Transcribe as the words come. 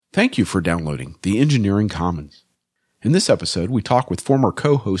Thank you for downloading the Engineering Commons. In this episode, we talk with former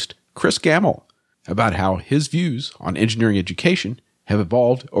co-host Chris Gamble about how his views on engineering education have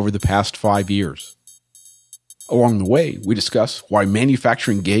evolved over the past 5 years. Along the way, we discuss why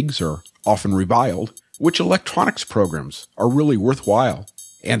manufacturing gigs are often reviled, which electronics programs are really worthwhile,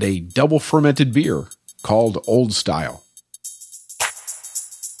 and a double fermented beer called Old Style.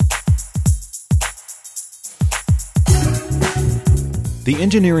 The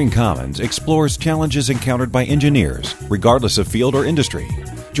Engineering Commons explores challenges encountered by engineers, regardless of field or industry.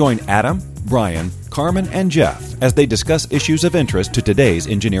 Join Adam, Brian, Carmen, and Jeff as they discuss issues of interest to today's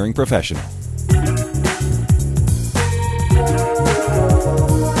engineering professional.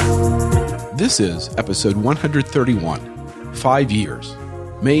 This is episode 131, 5 years,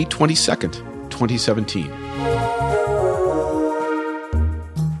 May 22nd, 2017.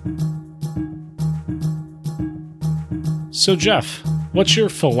 So, Jeff, what's your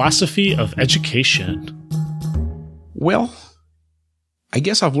philosophy of education? Well, I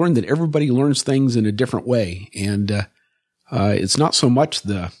guess I've learned that everybody learns things in a different way, and it's not so much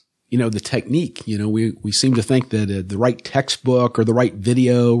the technique. We seem to think that the right textbook or the right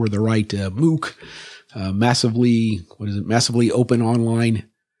video or the right MOOC, massively open online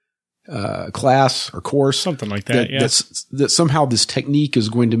class or course, something like that. That somehow this technique is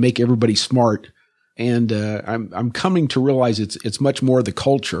going to make everybody smart. And I'm coming to realize it's much more the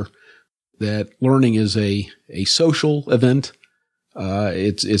culture, that learning is a social event.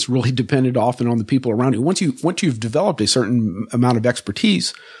 It's really dependent often on the people around you. Once you've developed a certain amount of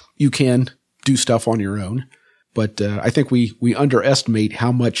expertise, you can do stuff on your own. But I think we underestimate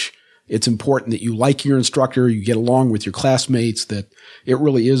how much it's important that you like your instructor, you get along with your classmates, that it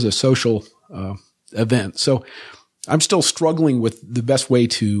really is a social event. So I'm still struggling with the best way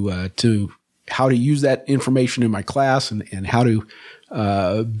to how to use that information in my class and how to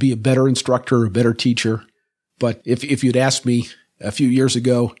be a better instructor, a better teacher. But if you'd asked me a few years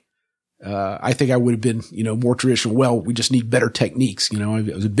ago, I think I would have been, more traditional. Well, we just need better techniques. I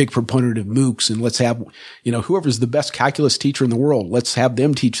was a big proponent of MOOCs, and let's have, whoever's the best calculus teacher in the world, let's have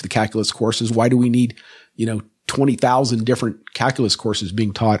them teach the calculus courses. Why do we need, 20,000 different calculus courses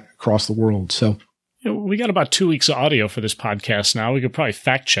being taught across the world? So, we got about 2 weeks of audio for this podcast now. We could probably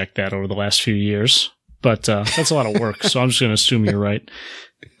fact check that over the last few years, but that's a lot of work. So I'm just going to assume you're right.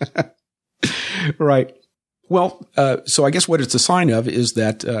 Right. Well, so I guess what it's a sign of is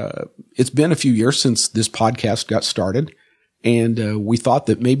that it's been a few years since this podcast got started, and we thought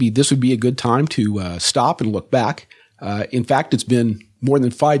that maybe this would be a good time to stop and look back. In fact, it's been more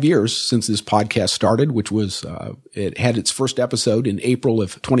than 5 years since this podcast started, which was it had its first episode in April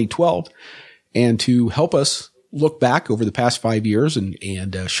of 2012. And to help us look back over the past 5 years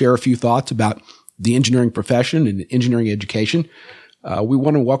and share a few thoughts about the engineering profession and engineering education, we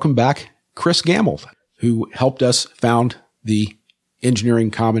want to welcome back Chris Gamble, who helped us found the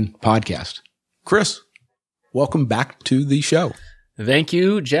Engineering Common podcast. Chris, welcome back to the show. Thank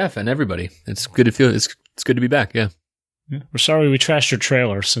you, Jeff, and everybody. It's good to feel. It's good to be back. Yeah. We're sorry we trashed your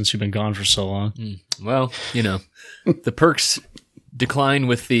trailer since you've been gone for so long. Well, the perks decline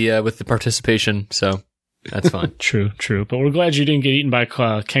with the participation, so that's fine. True. But we're glad you didn't get eaten by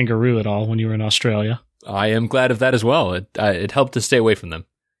a kangaroo at all when you were in Australia. I am glad of that as well. It helped to stay away from them.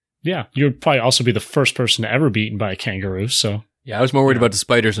 Yeah, you'd probably also be the first person to ever be eaten by a kangaroo. So yeah, I was more worried about the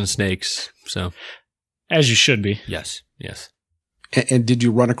spiders and snakes. So as you should be. Yes. And did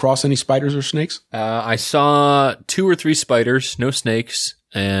you run across any spiders or snakes? I saw 2 or 3 spiders, no snakes,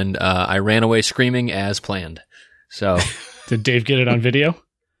 and I ran away screaming as planned. So. Did Dave get it on video?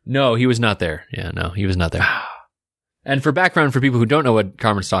 No, he was not there. Yeah, no, he was not there. And for background, for people who don't know what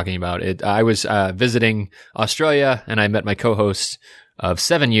Carmen's talking about, I was visiting Australia, and I met my co-host of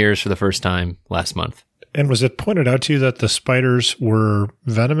 7 years for the first time last month. And was it pointed out to you that the spiders were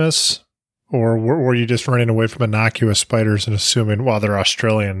venomous? Or were you just running away from innocuous spiders and assuming, well, they're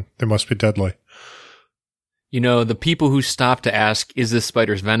Australian, they must be deadly? The people who stop to ask, is this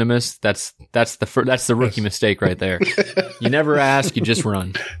spider's venomous? That's the rookie mistake right there. You never ask, you just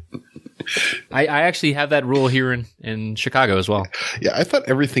run. I actually have that rule here in Chicago as well. Yeah, I thought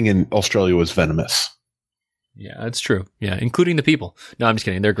everything in Australia was venomous. Yeah, that's true. Yeah, including the people. No, I'm just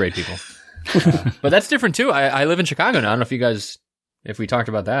kidding. They're great people. But that's different too. I live in Chicago now. I don't know if we talked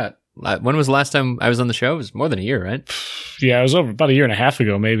about that. When was the last time I was on the show? It was more than a year, right? Yeah, it was over about a year and a half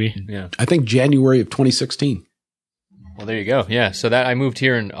ago, maybe. Yeah. I think January of 2016. Well, there you go. Yeah. So I moved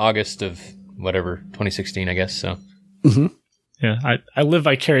here in August of 2016, I guess. So. Mm-hmm. Yeah, I live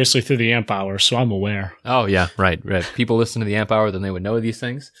vicariously through the Amp Hour, so I'm aware. Oh yeah, right. People listen to the Amp Hour, then they would know these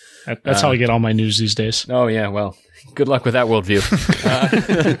things. That's how I get all my news these days. Oh yeah, well, good luck with that worldview.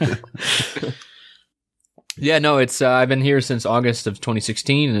 Yeah, no, it's I've been here since August of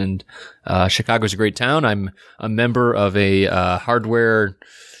 2016, and Chicago's a great town. I'm a member of a hardware,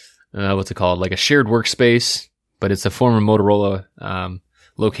 what's it called, like a shared workspace, but it's a former Motorola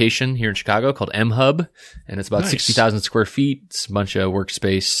location here in Chicago called M-Hub, and it's about 60,000 square feet. It's a bunch of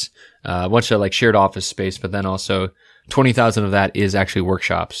workspace, a bunch of like shared office space, but then also 20,000 of that is actually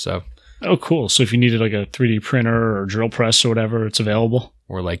workshops. So, oh, cool. So if you needed like a 3D printer or drill press or whatever, it's available.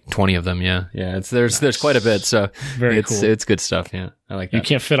 Or like 20 of them, yeah. There's quite a bit, so very cool. It's good stuff, yeah. I like that. You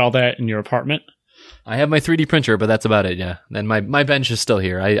can't fit all that in your apartment? I have my 3D printer, but that's about it, yeah. And my bench is still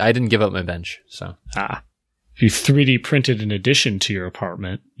here. I didn't give up my bench, so. If you 3D printed in addition to your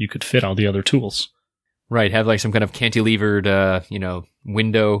apartment, you could fit all the other tools. Right, have like some kind of cantilevered,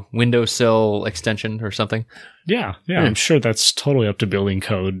 windowsill extension or something. Yeah, I'm sure that's totally up to building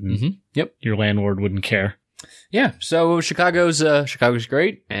code. And Yep. Your landlord wouldn't care. Yeah, so Chicago's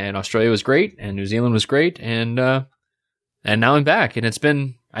great, and Australia was great, and New Zealand was great, and now I'm back, and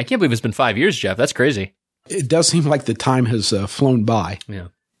I can't believe it's been 5 years, Jeff. That's crazy. It does seem like the time has flown by. Yeah.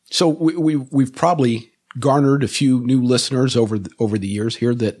 So we've probably garnered a few new listeners over the years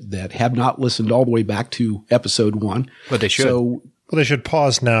here that have not listened all the way back to episode 1. But they should. So, they should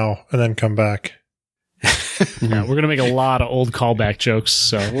pause now and then come back. Yeah, we're going to make a lot of old callback jokes,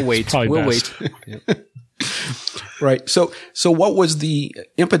 so we'll wait. We'll wait. Right. So what was the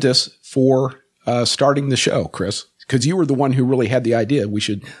impetus for starting the show, Chris? Because you were the one who really had the idea.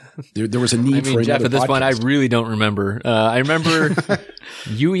 There was a need for another Jeff, at this podcast. point, I really don't remember. I remember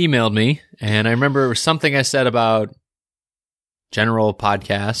you emailed me, and I remember it was something I said about general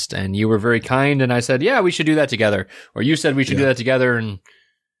podcast, and you were very kind, and I said, yeah, we should do that together. Or you said we should do that together, and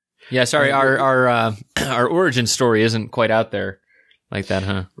yeah, sorry, our origin story isn't quite out there like that,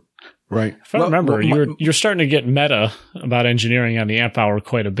 huh? Right. If I remember, you're starting to get meta about engineering on the Amp Hour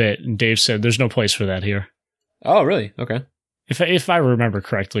quite a bit, and Dave said there's no place for that here. Oh, really? Okay. If I remember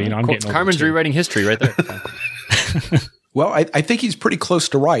correctly, I'm getting Carmen's rewriting history right there. Well, I think he's pretty close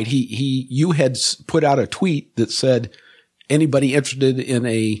to right. You had put out a tweet that said anybody interested in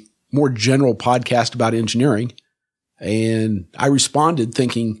a more general podcast about engineering, and I responded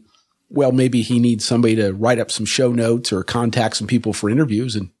thinking, well, maybe he needs somebody to write up some show notes or contact some people for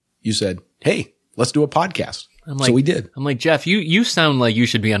interviews, and you said, hey, let's do a podcast. So we did. I'm like, Jeff, you sound like you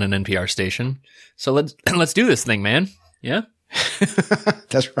should be on an NPR station. So let's do this thing, man. Yeah.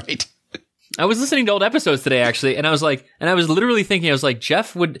 That's right. I was listening to old episodes today, actually, and I was literally thinking, I was like,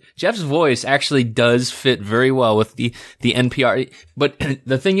 Jeff's voice actually does fit very well with the NPR. But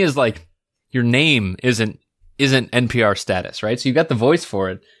the thing is, like, your name isn't NPR status, right? So you got the voice for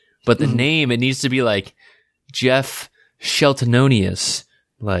it, but the name, it needs to be like Jeff Sheltononius.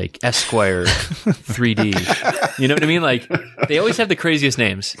 Like Esquire 3D. You know what I mean? Like, they always have the craziest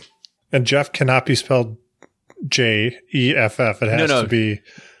names. And Jeff cannot be spelled Jeff. It has to be.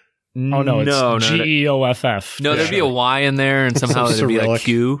 Oh, no, it's Geoff. No, there'd be a Y in there, and somehow there'd be like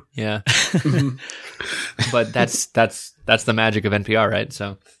Q. Yeah. But that's the magic of NPR, right?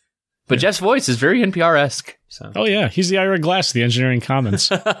 So, but Jeff's voice is very NPR-esque. So. Oh, yeah. He's the Ira Glass of the Engineering Commons.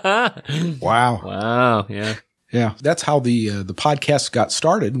 Wow. Yeah. Yeah, that's how the podcast got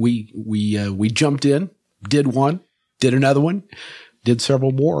started. We jumped in, did one, did another one, did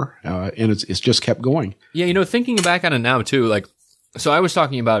several more, and it's just kept going. Yeah, thinking back on it now too, like, so I was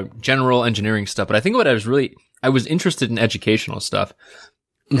talking about general engineering stuff, but I think I was interested in educational stuff,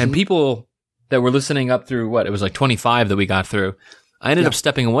 and people that were listening up through it was like 25 that we got through. I ended up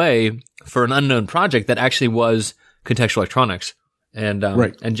stepping away for an unknown project that actually was contextual electronics. And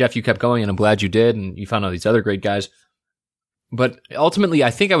and Jeff, you kept going, and I'm glad you did, and you found all these other great guys. But ultimately,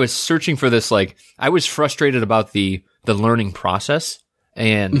 I think I was searching for this, like, I was frustrated about the learning process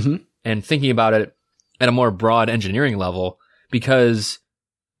and thinking about it at a more broad engineering level, because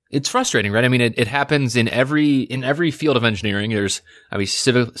it's frustrating, right? I mean, it happens in every field of engineering. There's,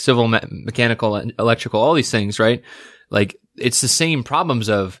 civil, mechanical, electrical, all these things, right? Like, it's the same problems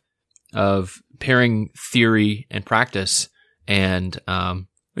of pairing theory and practice. And,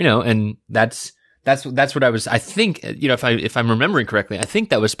 and that's what I was, I think, if I'm remembering correctly, I think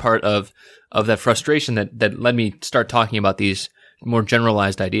that was part of that frustration that led me to start talking about these more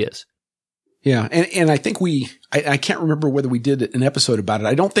generalized ideas. Yeah. And I think I can't remember whether we did an episode about it.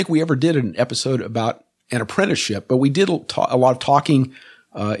 I don't think we ever did an episode about an apprenticeship, but we did a lot of talking,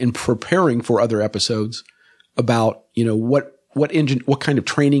 in preparing for other episodes about, what kind of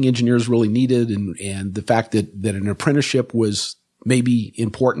training engineers really needed, and the fact that an apprenticeship was may be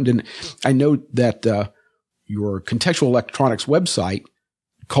important. And I know that your contextual electronics website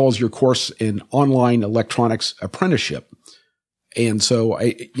calls your course an online electronics apprenticeship. And so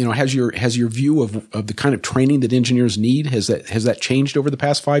has your view of the kind of training that engineers need, has that changed over the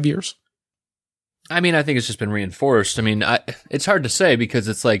past 5 years? I mean, I think it's just been reinforced. I mean, it's hard to say because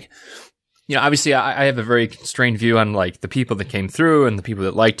it's like, obviously I have a very constrained view on like the people that came through and the people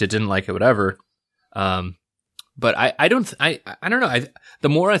that liked it, didn't like it, whatever. But I don't know. The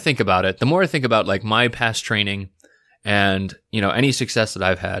more I think about it, the more I think about like my past training and, any success that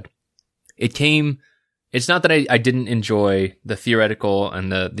I've had, it's not that I didn't enjoy the theoretical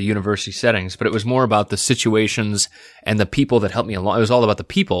and the university settings, but it was more about the situations and the people that helped me along. It was all about the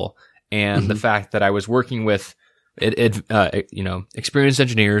people and the fact that I was working with, experienced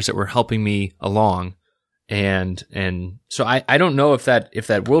engineers that were helping me along. And so I don't know if that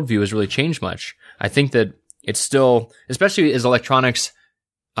worldview has really changed much. I think that it's still, especially as electronics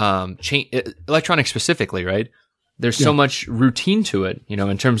specifically, right? There's so much routine to it,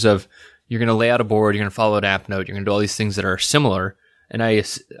 in terms of you're going to lay out a board, you're going to follow an app note, you're going to do all these things that are similar. And I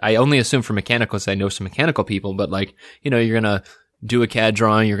only assume for mechanicals, I know some mechanical people, but like, you're going to do a CAD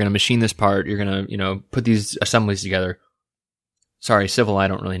drawing, you're going to machine this part, you're going to, put these assemblies together. Sorry, civil, I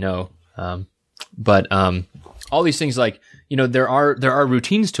don't really know. But all these things, like, there are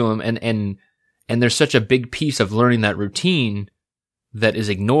routines to them, and there's such a big piece of learning that routine that is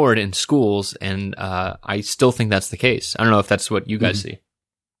ignored in schools, and I still think that's the case. I don't know if that's what you guys see.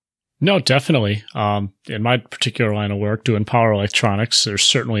 No, definitely. In my particular line of work, doing power electronics, there's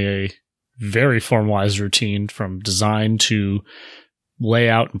certainly a very formalized routine from design to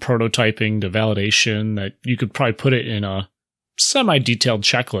layout and prototyping to validation that you could probably put it in a semi-detailed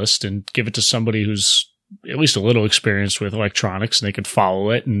checklist and give it to somebody who's at least a little experienced with electronics, and they could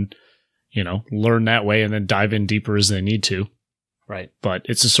follow it and, learn that way and then dive in deeper as they need to. Right. But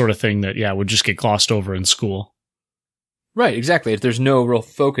it's the sort of thing that, would just get glossed over in school. Right, exactly. If there's no real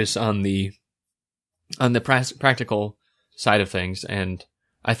focus on the practical side of things. And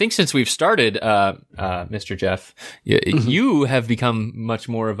I think since we've started, Mr. Jeff, you have become much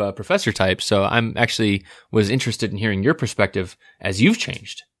more of a professor type. So I'm actually was interested in hearing your perspective as you've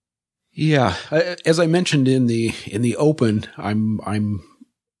changed. Yeah. As I mentioned in the open, I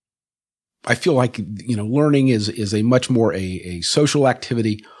feel like, learning is a much more a social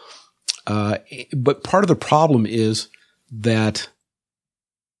activity. But part of the problem is that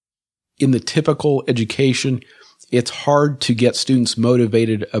in the typical education, it's hard to get students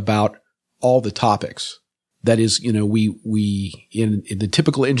motivated about all the topics. That is, we in the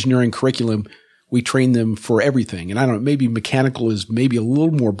typical engineering curriculum, we train them for everything. And I don't know, maybe mechanical is maybe a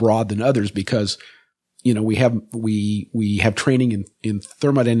little more broad than others because, we have training in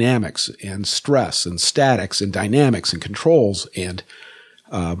thermodynamics and stress and statics and dynamics and controls and,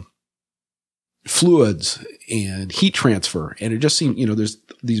 fluids and heat transfer. And it just seems, there's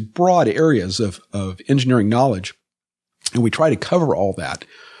these broad areas of engineering knowledge, and we try to cover all that.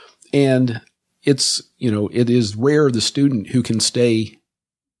 And it's, it is rare the student who can stay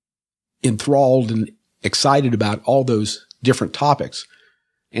enthralled and excited about all those different topics.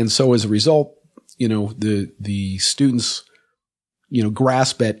 And so as a result, the students,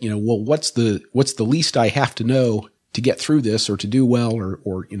 grasp at, well, what's the least I have to know to get through this or to do well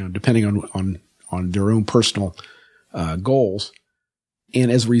or depending on their own personal, goals.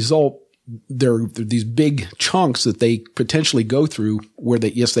 And as a result, there are these big chunks that they potentially go through where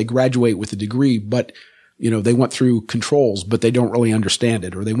they graduate with a degree, but, they went through controls, but they don't really understand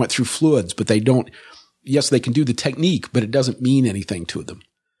it, or they went through fluids, but they can do the technique, but it doesn't mean anything to them.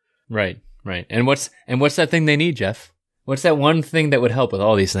 Right. Right. And what's that thing they need, Jeff? What's that one thing that would help with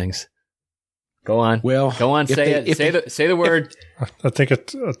all these things? Go on. Well, go on. Say it. Say the word. I think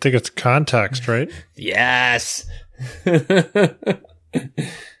it's context, right? Yes.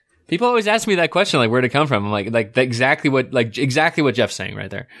 People always ask me that question, like where'd it come from? I'm like exactly what Jeff's saying right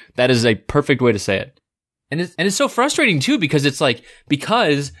there. That is a perfect way to say it. And it's so frustrating too, because it's like,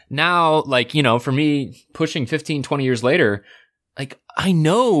 because now, like, for me pushing 15, 20 years later, like I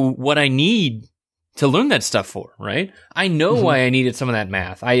know what I need to learn that stuff for, right? I know why I needed some of that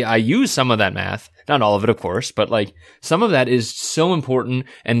math. I use some of that math, not all of it, of course, but like some of that is so important,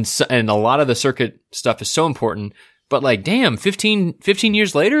 and a lot of the circuit stuff is so important. But like, damn, 15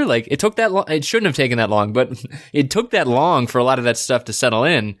 years later, like it took that long. It shouldn't have taken that long, but it took that long for a lot of that stuff to settle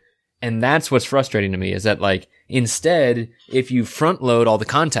in. And that's what's frustrating to me, is that like, instead, if you front load all the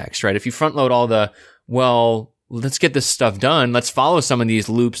context, right? If you front load all the, well, let's get this stuff done. Let's follow some of these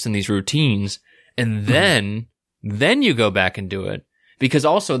loops and these routines. And then you go back and do it. Because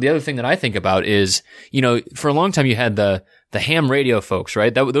also the other thing that I think about is, for a long time you had the ham radio folks,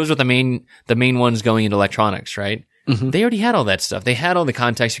 right? Those were the main ones going into electronics, right? Mm-hmm. They already had all that stuff. They had all the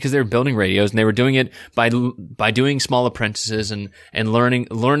context because they were building radios, and they were doing it by doing small apprentices and learning,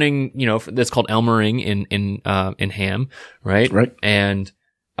 that's called Elmering in ham, right? Right.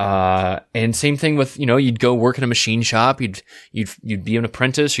 And same thing with, you'd go work in a machine shop, you'd be an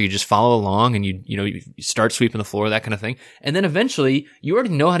apprentice, or you just follow along and you start sweeping the floor, that kind of thing. And then eventually you already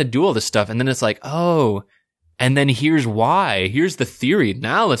know how to do all this stuff. And then it's like, oh, and then here's why, here's the theory.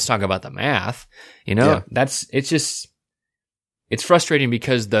 Now let's talk about the math. It's frustrating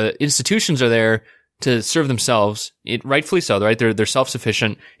because the institutions are there to serve themselves. Rightfully so, right? They're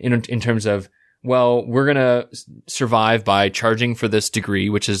self-sufficient in terms of, well, we're going to survive by charging for this degree,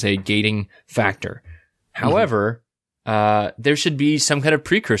 which is a gating factor. Mm-hmm. However, there should be some kind of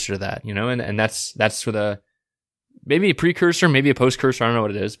precursor to that, and that's for the, maybe a precursor, maybe a postcursor. I don't know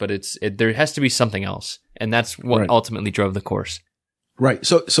what it is, but there has to be something else. And that's what ultimately drove the course. Right.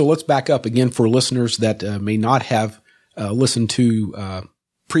 So let's back up again for listeners that may not have listened to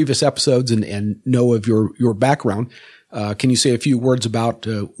previous episodes and know of your background. Can you say a few words about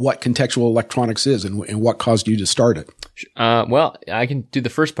what contextual electronics is and what caused you to start it? Well, I can do the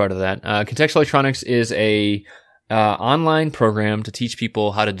first part of that. Contextual electronics is a online program to teach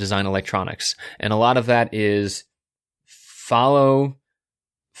people how to design electronics, and a lot of that is follow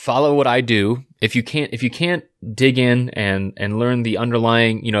what I do. If you can't dig in and learn the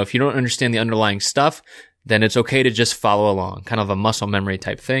underlying, if you don't understand the underlying stuff, then it's okay to just follow along, kind of a muscle memory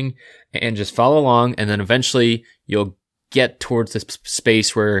type thing, and just follow along, and then eventually you'll get towards this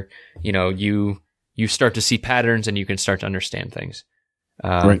space where, you start to see patterns and you can start to understand things.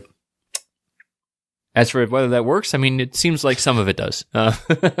 Right. As for whether that works, I mean, it seems like some of it does.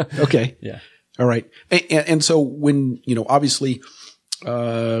 Okay. Yeah. All right. And so when, obviously,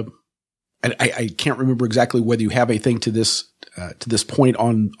 I can't remember exactly whether you have anything to this point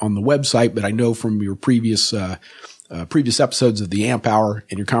on the website, but I know from your previous episodes of the AMP Hour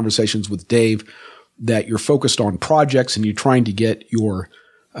and your conversations with Dave that you're focused on projects and you're trying to get your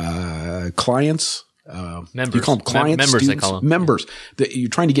clients, members, you call them clients, members, students, I call them. members, that you're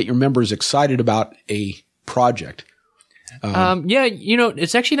trying to get your members excited about a project.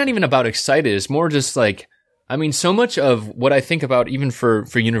 It's actually not even about excited. It's more just like, so much of what I think about, even for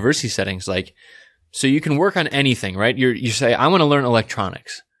university settings, like, so you can work on anything, right? You say, I want to learn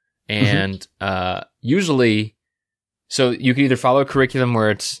electronics. And, usually, so you can either follow a curriculum where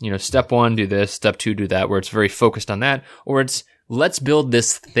it's, step 1, do this, step 2, do that, where it's very focused on that, or it's, let's build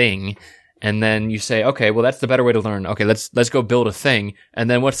this thing. And then you say, okay, well, that's the better way to learn. Okay, let's go build a thing. And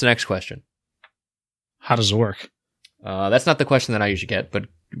then what's the next question? How does it work? That's not the question that I usually get, but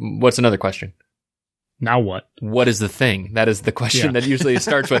what's another question? Now what? What is the thing? That is the question that usually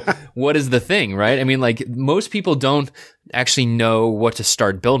starts with, what is the thing, right? I mean, like, most people don't actually know what to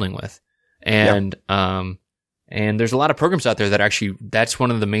start building with. And, and there's a lot of programs out there that actually, that's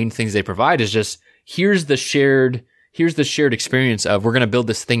one of the main things they provide is just, here's the shared experience of, we're going to build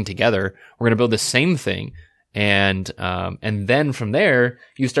this thing together. We're going to build the same thing. And then from there,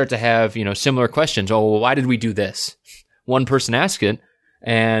 you start to have, similar questions. Oh, well, why did we do this? One person asks it,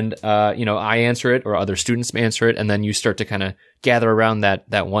 and, I answer it, or other students answer it, and then you start to kind of gather around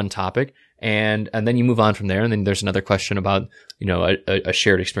that one topic, and then you move on from there, and then there's another question about, a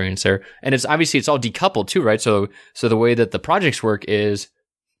shared experience there. And it's obviously, it's all decoupled too, right? So the way that the projects work is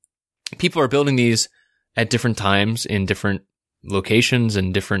people are building these at different times in different locations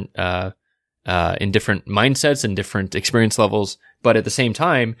and different, in different mindsets and different experience levels. But at the same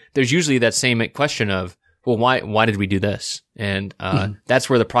time, there's usually that same question of, well, why did we do this? And, that's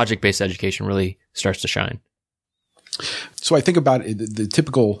where the project-based education really starts to shine. So I think about the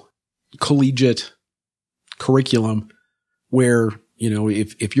typical collegiate curriculum where,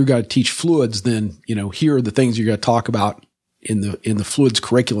 if you're going to teach fluids, then, here are the things you're going to talk about in the fluids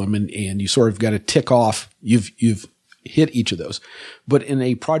curriculum. And you sort of got to tick off, you've hit each of those. But in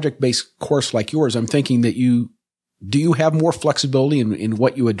a project-based course like yours, I'm thinking that do you have more flexibility in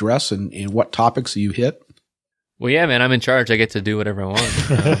what you address and what topics you hit? Well, yeah, man, I'm in charge. I get to do whatever I want.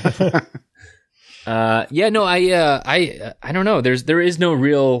 I don't know. There is no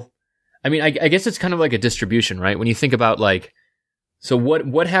real, I guess it's kind of like a distribution, right? When you think about so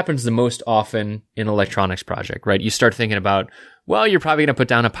what happens the most often in an electronics project, right? You start thinking about, well, you're probably going to put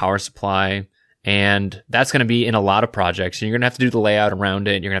down a power supply, and that's going to be in a lot of projects, and you're going to have to do the layout around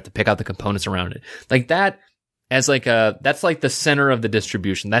it. You're going to have to pick out the components around it. Like that, as that's like the center of the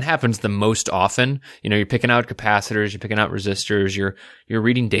distribution. That happens the most often. You're picking out capacitors, you're picking out resistors, you're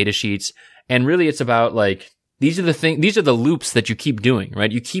reading data sheets. And really it's about these are the loops that you keep doing,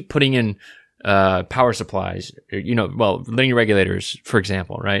 right? You keep putting in power supplies, linear regulators, for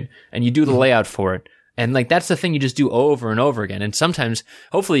example, right? And you do the layout for it. And like, that's the thing you just do over and over again. And sometimes,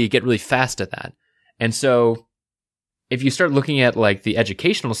 hopefully you get really fast at that. And so if you start looking at like the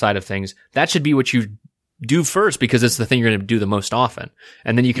educational side of things, that should be what you do first, because it's the thing you're going to do the most often.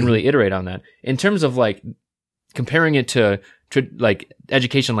 And then you can really iterate on that. In terms of like comparing it to like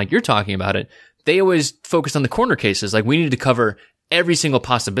education, like you're talking about it, they always focus on the corner cases. Like, we need to cover every single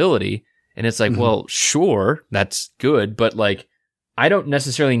possibility. And it's like, well, sure, that's good. But like, I don't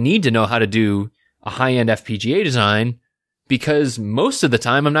necessarily need to know how to do a high-end FPGA design, because most of the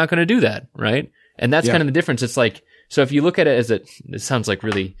time I'm not going to do that, right? And that's kind of the difference. It's like, so if you look at it as it sounds like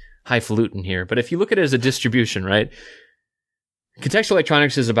really highfalutin here, but if you look at it as a distribution, right? Contextual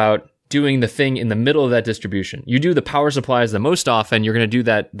electronics is about doing the thing in the middle of that distribution. You do the power supplies the most often. You're going to do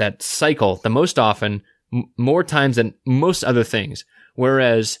that cycle the most often, more times than most other things.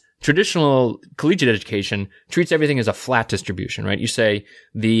 Whereas traditional collegiate education treats everything as a flat distribution, right? You say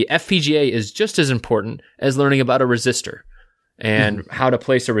the FPGA is just as important as learning about a resistor and how to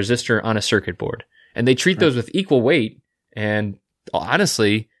place a resistor on a circuit board. And they treat those with equal weight. And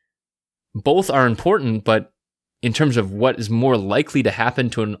honestly, both are important, but in terms of what is more likely to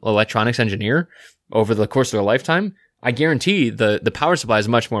happen to an electronics engineer over the course of their lifetime, I guarantee the power supply is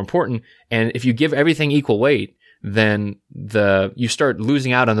much more important. And if you give everything equal weight, then you start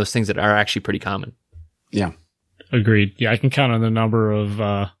losing out on those things that are actually pretty common. Yeah. Agreed. Yeah, I can count on the number of,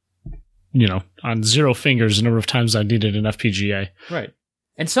 on 0 fingers, the number of times I needed an FPGA. Right.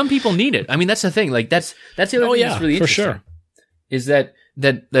 And some people need it. I mean, that's the thing. Like, that's the other thing that's really interesting. For sure. Is that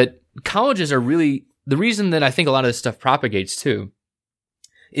colleges are really, the reason that I think a lot of this stuff propagates too,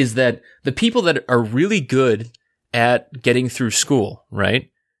 is that the people that are really good at getting through school, right,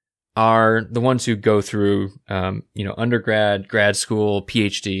 are the ones who go through, undergrad, grad school,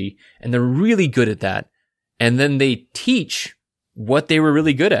 PhD, and they're really good at that. And then they teach what they were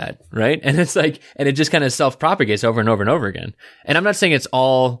really good at, right? And it's like, and it just kind of self-propagates over and over and over again. And I'm not saying it's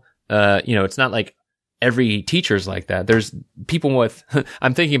all, it's not like every teacher's like that. There's people with,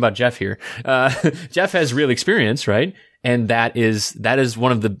 I'm thinking about Jeff here. Jeff has real experience, right? And that is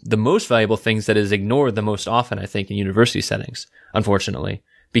one of the most valuable things that is ignored the most often, I think, in university settings, unfortunately.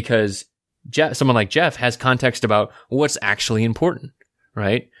 Because someone like Jeff has context about what's actually important,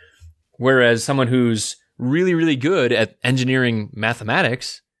 right? Whereas someone who's really, really good at engineering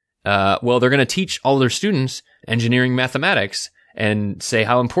mathematics, they're going to teach all their students engineering mathematics and say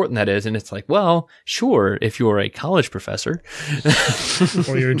how important that is. And it's like, well, sure, if you're a college professor.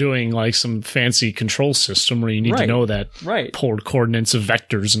 Or you're doing like some fancy control system where you need to know that polar coordinates of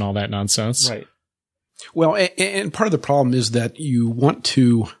vectors and all that nonsense. Right. Well, and part of the problem is that you want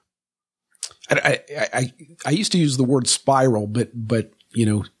to, I used to use the word spiral, but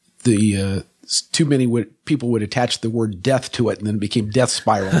too many people would attach the word death to it, and then it became death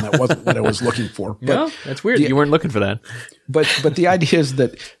spiral, and that wasn't what I was looking for. But no, that's weird. You weren't looking for that. But the idea is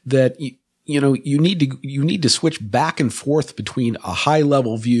that you need to switch back and forth between a high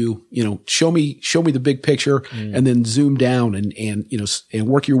level view, show me the big picture, and then zoom down and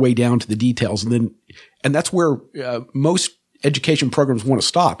work your way down to the details, and that's where most education programs want to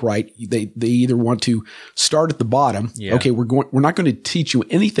stop, right? They either want to start at the bottom. Yeah. Okay, we're not going to teach you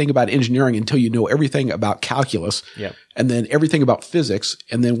anything about engineering until you know everything about calculus. Yep. And then everything about physics.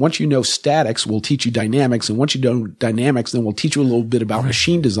 And then once you know statics, we'll teach you dynamics. And once you know dynamics, then we'll teach you a little bit about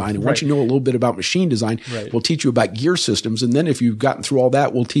machine design. And once you know a little bit about machine design, we'll teach you about gear systems. And then if you've gotten through all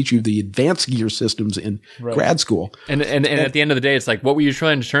that, we'll teach you the advanced gear systems in grad school. And at the end of the day, it's like, what were you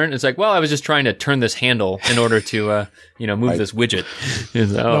trying to turn? It's like, well, I was just trying to turn this handle in order to, move this widget.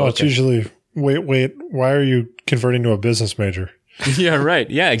 It's usually, wait, why are you converting to a business major? Yeah, right.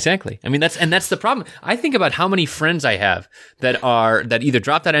 Yeah, exactly. I mean, that's the problem. I think about how many friends I have that either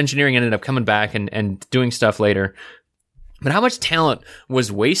dropped out of engineering and ended up coming back and doing stuff later. But how much talent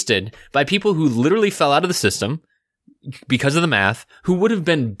was wasted by people who literally fell out of the system because of the math, who would have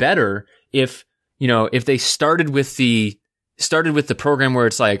been better if they started with the program where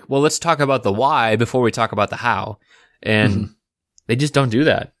it's like, well, let's talk about the why before we talk about the how. And they just don't do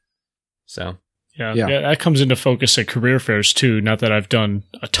that. So. Yeah, that comes into focus at career fairs too. Not that I've done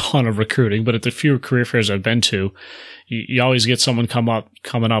a ton of recruiting, but at the few career fairs I've been to, you always get someone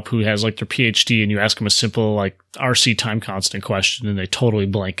coming up who has like their PhD, and you ask them a simple like RC time constant question, and they totally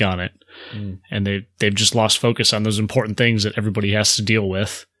blank on it, and they've just lost focus on those important things that everybody has to deal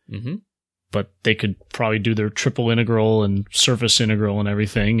with. Mm-hmm. But they could probably do their triple integral and surface integral and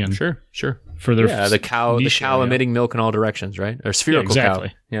everything. And sure. For their the cow emitting milk in all directions, right? Or spherical cow.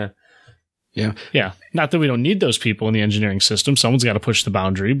 Yeah. Yeah. Yeah. Not that we don't need those people in the engineering system. Someone's got to push the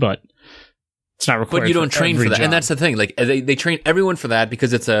boundary, but it's not required. But you don't train for that. job. And that's the thing. Like they train everyone for that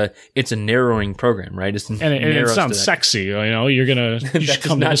because it's a narrowing program, right? And it sounds sexy. You know, you should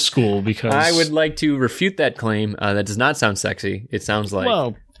come to this school because I would like to refute that claim. That does not sound sexy. It sounds like,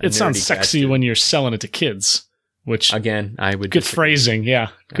 well, it sounds sexy when you're selling it to kids, which again, I would good disagree. phrasing. Yeah.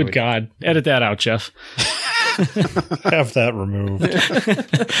 Good God. Edit that out, Jeff. Have that removed.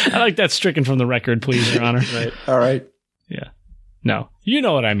 I like that stricken from the record, please, Your Honor. Right. All right. Yeah. No, you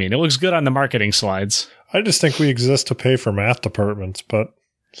know what I mean. It looks good on the marketing slides. I just think we exist to pay for math departments, but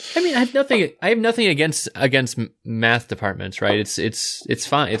I mean, I have nothing against math departments, right? It's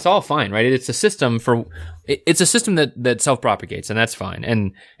fine. It's all fine, right? It's a system it's a system that self-propagates, and that's fine.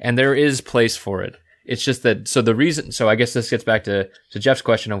 And there is place for it. It's just that, so I guess this gets back to Jeff's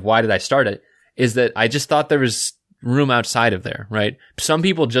question of why did I start it, is that I just thought there was room outside of there, right? Some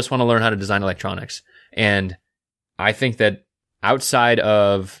people just want to learn how to design electronics. And I think that outside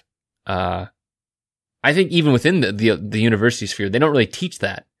of, I think even within the university sphere, they don't really teach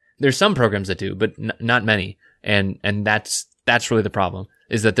that. There's some programs that do, but not many. And that's really the problem,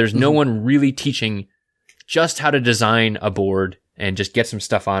 is that there's no one really teaching just how to design a board and just get some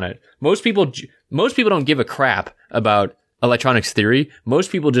stuff on it. Most people don't give a crap about electronics theory.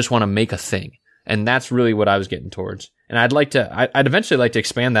 Most people just want to make a thing. And that's really what I was getting towards. And I'd eventually like to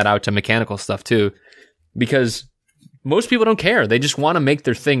expand that out to mechanical stuff too, because most people don't care. They just want to make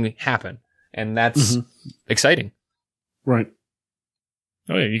their thing happen. And that's exciting. Right.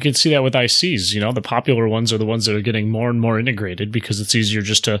 Oh yeah, you can see that with ICs. You know, the popular ones are the ones that are getting more and more integrated because it's easier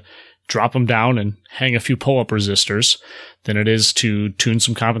just to drop them down and hang a few pull-up resistors than it is to tune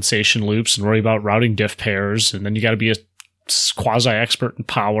some compensation loops and worry about routing diff pairs. And then you got to be a quasi-expert in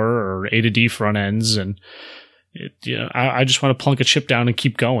power or A to D front ends. And I just want to plunk a chip down and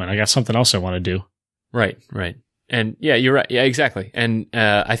keep going. I got something else I want to do. Right. And yeah, you're right. Yeah, exactly. And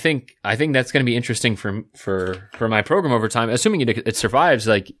I think that's going to be interesting for my program over time, assuming it survives.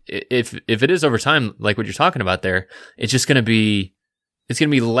 Like if it is over time, like what you're talking about there, it's going to be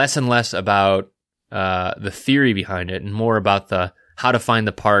less and less about the theory behind it and more about the how to find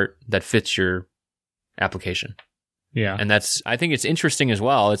the part that fits your application. Yeah. And I think it's interesting as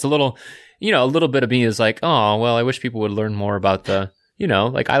well. It's a little bit of me is like, oh, well, I wish people would learn more about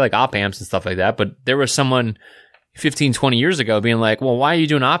like I like op amps and stuff like that. But there was someone 15, 20 years ago being like, well, why are you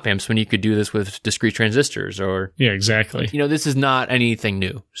doing op amps when you could do this with discrete transistors? Or, yeah, exactly. This is not anything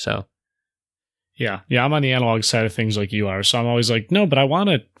new. So, yeah, I'm on the analog side of things like you are. So I'm always like, no, but I want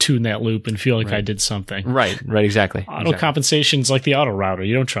to tune that loop and feel like I did something. Right, exactly. Auto compensation's like the auto router.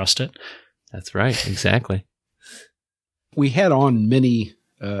 You don't trust it. That's right, exactly. We had on many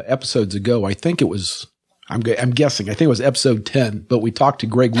episodes ago, I think it was, I'm guessing, I think it was episode 10, but we talked to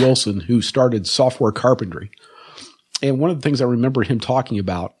Greg Wilson, who started Software Carpentry. And one of the things I remember him talking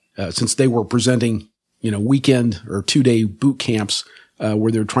about, since they were presenting, weekend or 2-day boot camps,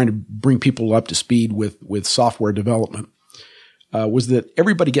 where they were trying to bring people up to speed with software development, was that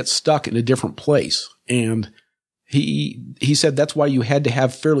everybody gets stuck in a different place. And he said that's why you had to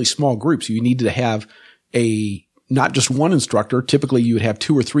have fairly small groups. You needed to have not just one instructor. Typically you would have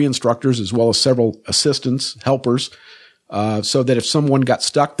 2 or 3 instructors as well as several assistants, helpers, so that if someone got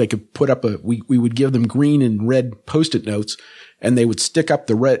stuck, they could put up we would give them green and red Post-it notes, and they would stick up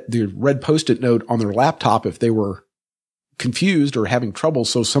the red Post-it note on their laptop if they were confused or having trouble,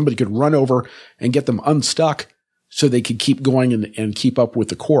 so somebody could run over and get them unstuck so they could keep going and keep up with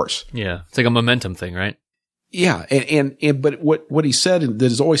the course. Yeah. It's like a momentum thing, right? Yeah. But what he said that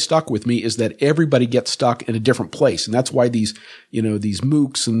has always stuck with me is that everybody gets stuck in a different place. And that's why these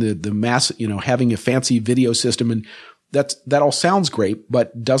MOOCs and the mass, having a fancy video system, and that all sounds great,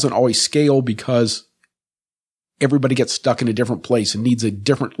 but doesn't always scale because everybody gets stuck in a different place and needs a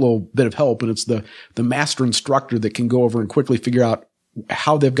different little bit of help. And it's the master instructor that can go over and quickly figure out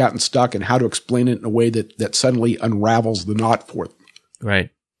how they've gotten stuck and how to explain it in a way that suddenly unravels the knot for them. Right.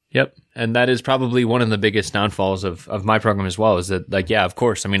 Yep. And that is probably one of the biggest downfalls of my program as well, is that, like, yeah, of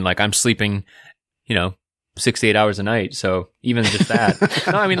course. I mean, like, I'm sleeping, 6 to 8 hours a night. So even just that,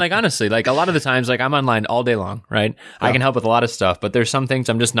 no, I mean, like, honestly, like a lot of the times, like I'm online all day long, right? Yeah. I can help with a lot of stuff, but there's some things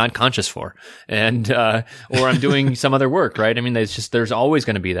I'm just not conscious for, and, or I'm doing some other work, right? I mean, there's always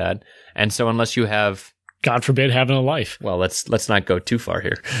going to be that. And so unless you have, God forbid, having a life. Well, let's not go too far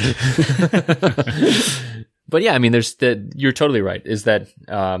here. But yeah, I mean, you're totally right. Is that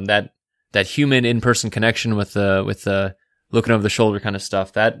human in-person connection with the looking over the shoulder kind of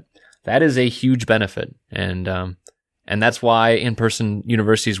stuff, that is a huge benefit. And that's why in-person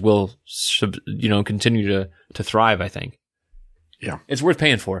universities will, continue to thrive, I think. Yeah. It's worth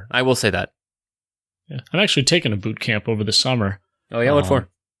paying for. I will say that. Yeah. I'm actually taking a boot camp over the summer. Oh yeah, what for?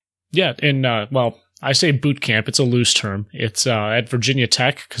 Yeah, and I say boot camp. It's a loose term. It's at Virginia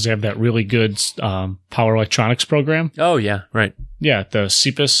Tech because they have that really good power electronics program. Oh yeah, right. Yeah, the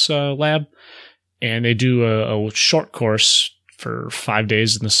CPIS lab, and they do a short course for 5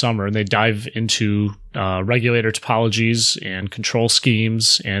 days in the summer, and they dive into regulator topologies and control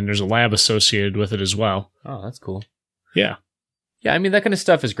schemes, and there's a lab associated with it as well. Oh, that's cool. Yeah. Yeah, I mean, that kind of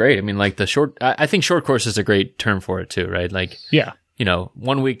stuff is great. I mean, like I think short course is a great term for it too, right? Like, yeah.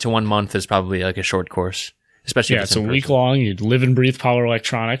 1 week to 1 month is probably like a short course, especially if it's a week long. You live and breathe power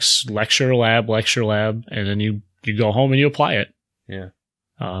electronics, lecture lab, and then you go home and you apply it. Yeah.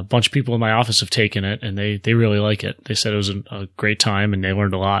 A bunch of people in my office have taken it, and they really like it. They said it was a great time, and they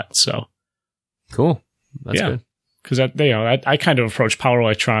learned a lot. So cool. That's good. Because I kind of approach power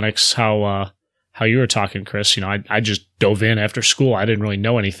electronics how you were talking, Chris. I just dove in after school. I didn't really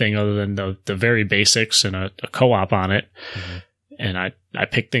know anything other than the very basics and a co-op on it. Mm-hmm. And I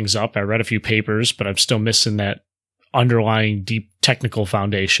picked things up. I read a few papers, but I'm still missing that underlying deep technical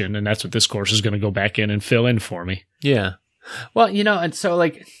foundation. And that's what this course is going to go back in and fill in for me. Yeah. Well, and so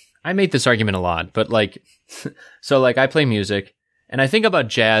like I make this argument a lot, but like, so like I play music and I think about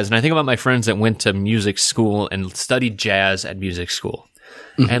jazz and I think about my friends that went to music school and studied jazz at music school.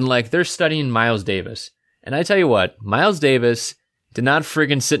 Mm-hmm. And like they're studying Miles Davis. And I tell you what, Miles Davis did not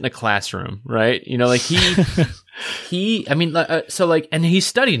friggin' sit in a classroom, right? Like and he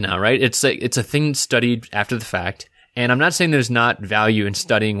studied now, right? It's a thing studied after the fact. And I'm not saying there's not value in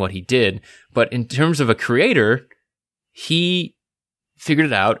studying what he did, but in terms of a creator, he figured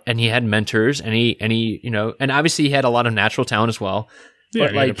it out and he had mentors and he and obviously he had a lot of natural talent as well. Yeah,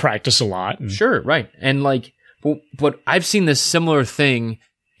 but he had to practice a lot. Sure, right. And like, but I've seen this similar thing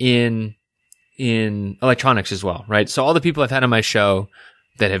in electronics as well, right? So all the people I've had on my show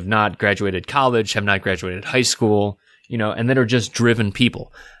that have not graduated college, have not graduated high school, and that are just driven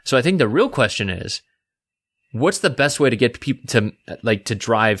people. So I think the real question is, what's the best way to get people to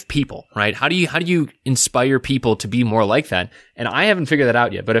drive people, right? How do you inspire people to be more like that? And I haven't figured that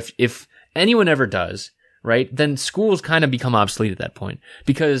out yet, but if anyone ever does, right, then schools kind of become obsolete at that point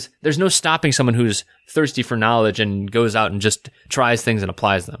because there's no stopping someone who's thirsty for knowledge and goes out and just tries things and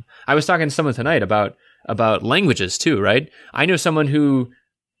applies them. I was talking to someone tonight about languages too, right? I know someone who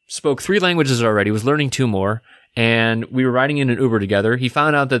spoke 3 languages already, was learning 2 more, and we were riding in an Uber together. He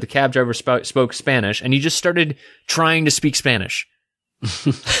found out that the cab driver spoke Spanish, and he just started trying to speak Spanish.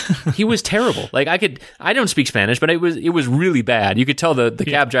 He was terrible. Like I don't speak Spanish, but it was really bad. You could tell the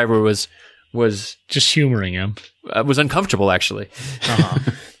cab driver was just humoring him. Was uncomfortable actually.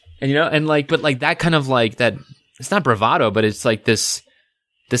 Uh-huh. And but that kind of like that, it's not bravado, but it's like this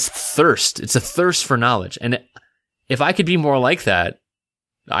thirst. It's a thirst for knowledge. And if I could be more like that,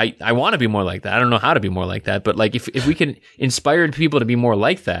 I want to be more like that. I don't know how to be more like that, but like if we can inspire people to be more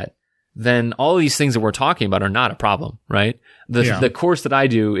like that, then all these things that we're talking about are not a problem, right? The course that I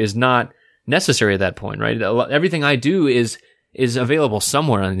do is not necessary at that point, right? Everything I do is available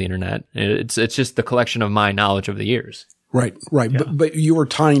somewhere on the internet. It's just the collection of my knowledge over the years. Right. Yeah. But you are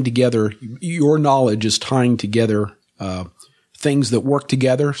tying together, your knowledge is tying together things that work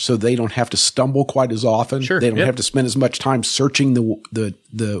together so they don't have to stumble quite as often. Sure. They don't have to spend as much time searching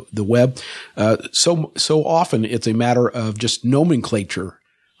the web. So often it's a matter of just nomenclature.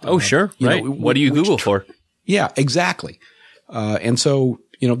 Oh, sure. Right. What do you Google for? Yeah, exactly. And so,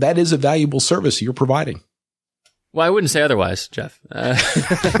 that is a valuable service you're providing. Well, I wouldn't say otherwise, Jeff.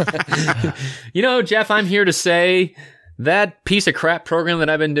 Jeff, I'm here to say that piece of crap program that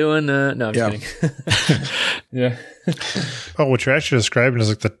I've been doing. No, I'm just kidding. Yeah. Oh, what you're actually describing is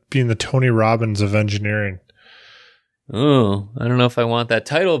like being the Tony Robbins of engineering. Oh, I don't know if I want that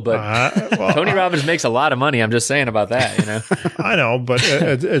title, but Tony Robbins makes a lot of money. I'm just saying about that, I know, but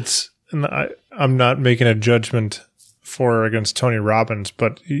I'm not making a judgment for or against Tony Robbins,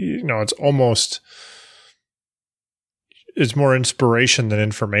 but it's more inspiration than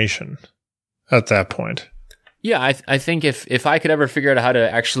information at that point. Yeah, I think if I could ever figure out how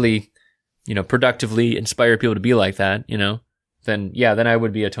to actually, productively inspire people to be like that, then I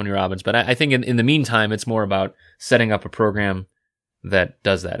would be a Tony Robbins. But I think in the meantime, it's more about setting up a program that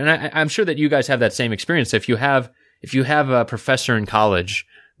does that. And I'm sure that you guys have that same experience. If you have a professor in college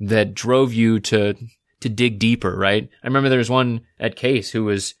that drove you to dig deeper, right? I remember there was one at Case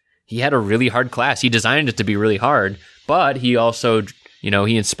he had a really hard class. He designed it to be really hard, but he also,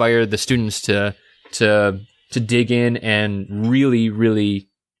 he inspired the students to dig in and really, really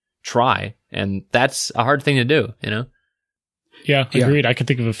try. And that's a hard thing to do, Yeah, agreed. I can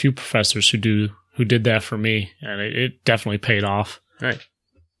think of a few professors who did that for me, and it definitely paid off. Right.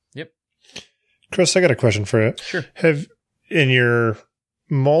 Yep. Chris, I got a question for you. Sure. Have, in your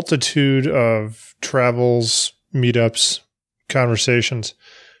multitude of travels, meetups, conversations,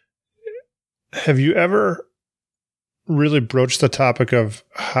 have you ever really broached the topic of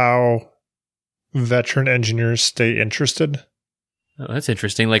how veteran engineers stay interested? Oh, that's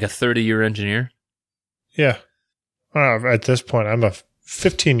interesting. Like a 30-year engineer. Yeah. At this point, I'm a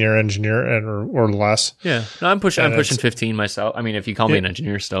 15-year engineer or less. Yeah. No, I'm pushing 15 myself. I mean, if you call me an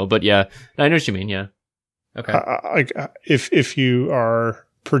engineer still, but yeah, I know what you mean. Yeah. Okay. If you are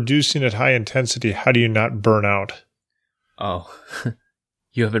producing at high intensity, how do you not burn out? Oh,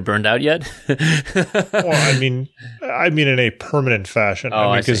 you haven't burned out yet? Well, I mean in a permanent fashion.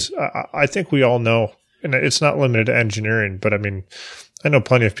 Oh, because I think we all know, and it's not limited to engineering, but I mean, I know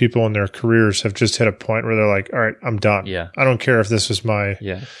plenty of people in their careers have just hit a point where they're like, all right, I'm done. Yeah. I don't care if this was my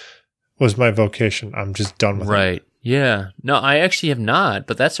vocation. I'm just done with it. Right. Yeah. No, I actually have not,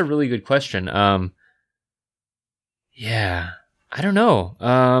 but that's a really good question. Yeah. I don't know.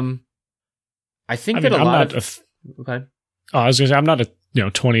 I think that a lot of okay. I was going to say, I'm not a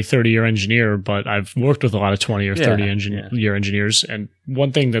 20, 30-year engineer, but I've worked with a lot of 20 or 30-year engineers. And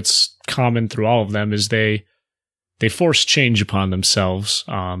one thing that's common through all of them is they force change upon themselves.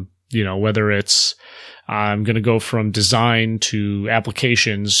 Whether it's I'm going to go from design to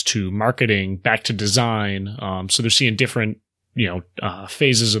applications to marketing back to design. So they're seeing different,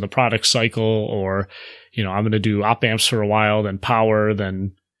 phases of the product cycle, or, I'm going to do op amps for a while, then power,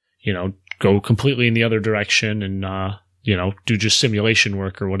 then, go completely in the other direction and, do just simulation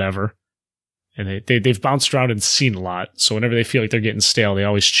work or whatever. And they've bounced around and seen a lot. So whenever they feel like they're getting stale, they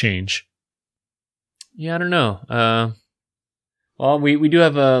always change. Yeah, I don't know. Well, we do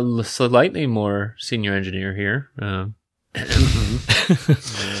have a slightly more senior engineer here.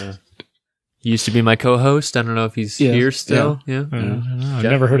 He used to be my co-host. I don't know if he's here still. Yeah. I don't know. I've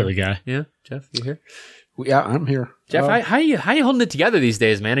never heard of the guy. Yeah, Jeff, you here? Yeah, I'm here. Jeff, how you holding it together these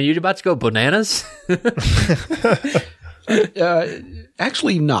days, man? Are you about to go bananas?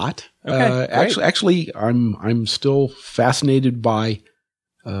 Actually, not. Okay, actually, I'm still fascinated by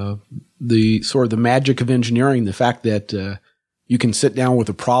the sort of the magic of engineering. The fact that you can sit down with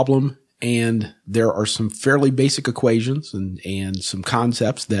a problem and there are some fairly basic equations and some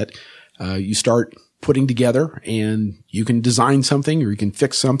concepts that you start putting together, and you can design something, or you can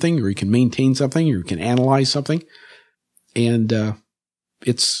fix something, or you can maintain something, or you can analyze something. And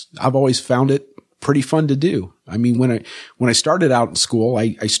I've always found it pretty fun to do. I mean, when I started out in school,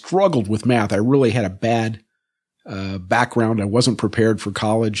 I struggled with math. I really had a bad background. I wasn't prepared for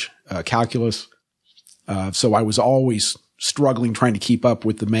college calculus, so I was always struggling trying to keep up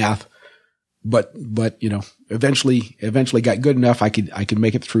with the math. But eventually got good enough. I could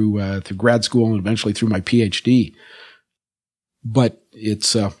make it through grad school and eventually through my PhD. But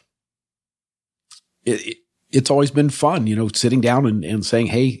it's always been fun, sitting down and saying,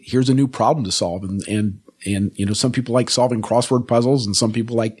 hey, here's a new problem to solve. And some people like solving crossword puzzles, and some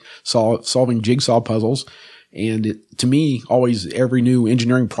people like solving jigsaw puzzles. And to me, always every new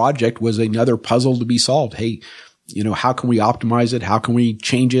engineering project was another puzzle to be solved. Hey, how can we optimize it? How can we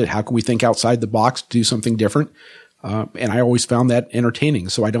change it? How can we think outside the box to do something different? And I always found that entertaining.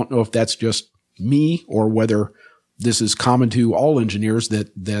 So I don't know if that's just me or whether this is common to all engineers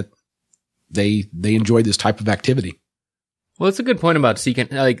that they enjoy this type of activity. Well, it's a good point about seeking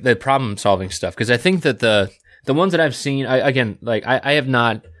like the problem solving stuff, because I think that the ones that I've seen, I have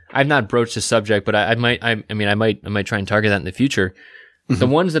not broached the subject, but I might try and target that in the future.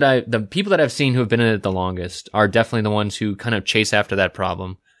 Mm-hmm. The people that I've seen who have been in it the longest are definitely the ones who kind of chase after that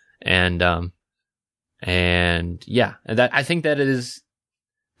problem. And yeah, that I think that's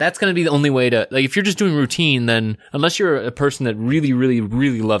going to be the only way to, like, if you're just doing routine, then unless you're a person that really, really,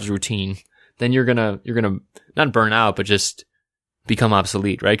 really loves routine, then you're going to not burn out, but just become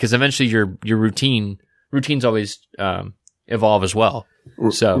obsolete, right? Because eventually your routines always, evolve as well.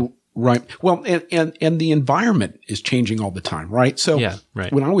 So. Right. Well, and the environment is changing all the time, right? So yeah,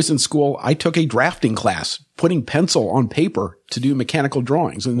 right. When I was in school, I took a drafting class, putting pencil on paper to do mechanical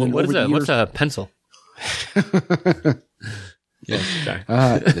drawings. And then what's a pencil? Yeah, sorry.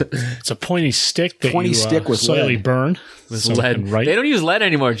 It's a pointy stick that you with slightly lead. Burn with lead. Right? They don't use lead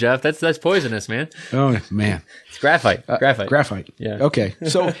anymore, Jeff. That's poisonous, man. Oh man, it's graphite. Graphite. Yeah. Okay.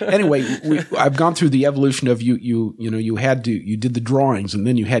 So anyway, I've gone through the evolution of you did the drawings, and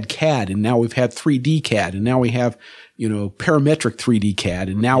then you had CAD, and now we've had 3D CAD, and now we have parametric 3D CAD,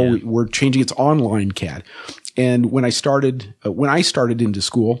 and now we're changing its online CAD. And when I started into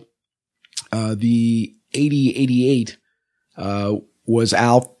school, the 8088. was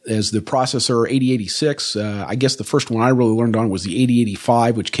out as the processor 8086. I guess the first one I really learned on was the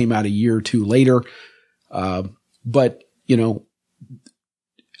 8085, which came out a year or two later. But you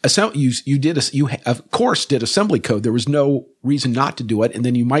of course did assembly code. There was no reason not to do it. And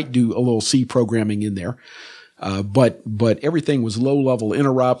then you might do a little C programming in there. But everything was low level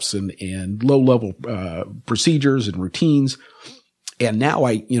interrupts and low level, procedures and routines. And now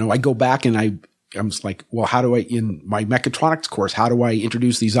I go back and I'm just like, well, how do I, in my mechatronics course, how do I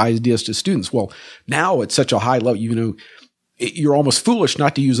introduce these ideas to students? Well, now it's such a high level, you're almost foolish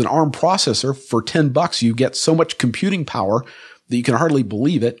not to use an ARM processor for $10. You get so much computing power that you can hardly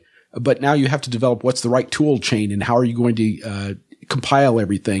believe it. But now you have to develop what's the right tool chain and how are you going to, compile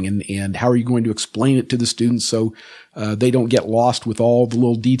everything and how are you going to explain it to the students so they don't get lost with all the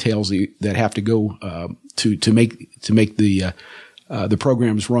little details that have to go to make the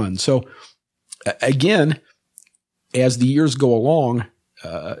programs run. So again, as the years go along,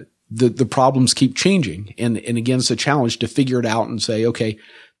 the problems keep changing, and again, it's a challenge to figure it out and say, okay,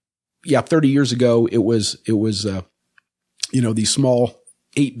 yeah, 30 years ago it was these small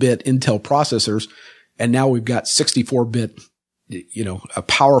 8-bit Intel processors, and now we've got 64-bit.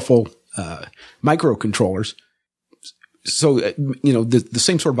 Powerful, microcontrollers. So, the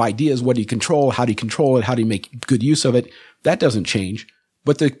same sort of ideas. What do you control? How do you control it? How do you make good use of it? That doesn't change,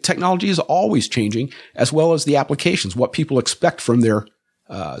 but the technology is always changing, as well as the applications, what people expect from their,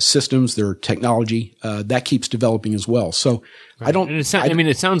 systems, their technology, that keeps developing as well. So right.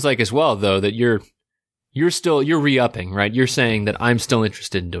 It sounds like as well, though, that you're re-upping, right? You're saying that I'm still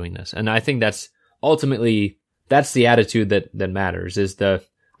interested in doing this. And I think that's ultimately, that's the attitude that matters, is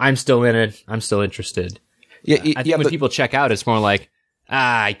I'm still in it. I'm still interested. Yeah. I think when people check out, it's more like,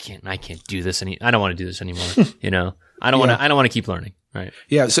 I can't do this I don't want to do this anymore. I don't want to keep learning. Right.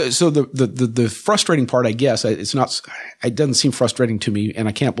 Yeah. So the frustrating part, I guess, it doesn't seem frustrating to me, and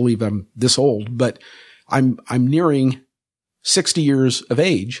I can't believe I'm this old, but I'm nearing 60 years of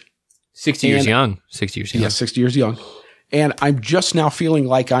age. 60 years young. 60 years young. Yeah, 60 years young. And I'm just now feeling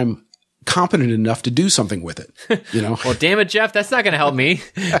like I'm competent enough to do something with it, Well, damn it, Jeff, that's not going to help me.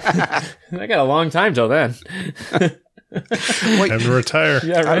 I got a long time till then. Time to retire.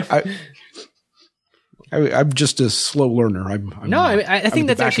 Yeah, right. I'm just a slow learner. I think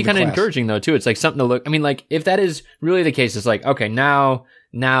that's actually kind of encouraging, though, too. It's like something to look. I mean, like, if that is really the case, it's like, okay, now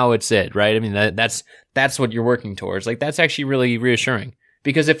it's it, right? I mean, that's what you're working towards. Like, that's actually really reassuring,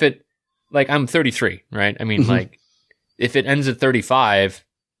 because if it, like, I'm 33, right? I mean, like, if it ends at 35.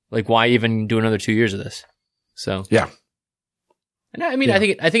 Like, why even do another 2 years of this? So yeah. And I mean, yeah. I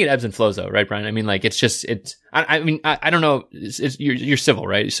think it ebbs and flows, though, right, Brian? I mean, like, it's just I don't know. You're civil,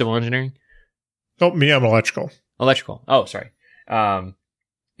 right? Civil engineering. Oh, me, I'm electrical. Electrical. Oh, sorry. Yeah,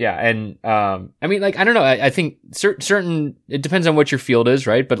 and I mean, like, I don't know. I think certain it depends on what your field is,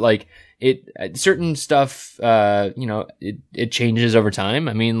 right? But like certain stuff, it changes over time.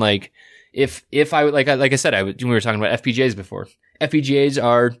 I mean, like, if I like I said, we were talking about FPGAs before. FPGAs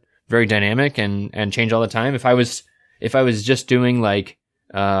are very dynamic and change all the time. If I was just doing like,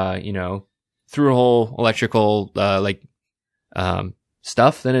 through hole electrical,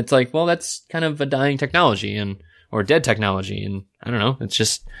 stuff, then it's like, well, that's kind of a dying technology or dead technology. And I don't know. It's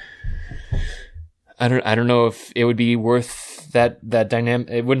just, I don't know if it would be worth that dynamic.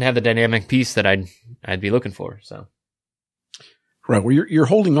 It wouldn't have the dynamic piece that I'd be looking for. So. Right. Well, you're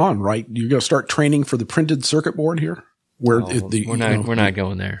holding on, right? You're going to start training for the printed circuit board here. We're not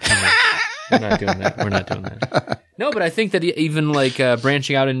going there. We're not doing that. We're not doing that. No, but I think that even like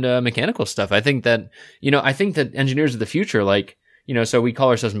branching out into mechanical stuff, I think that engineers of the future, like, so we call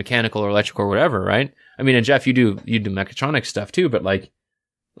ourselves mechanical or electrical or whatever, right? I mean, and Jeff, you do mechatronics stuff too, but like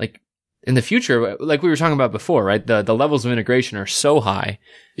in the future, like we were talking about before, right? The levels of integration are so high.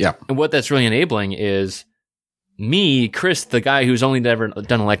 Yeah. And what that's really enabling is me, Chris, the guy who's only ever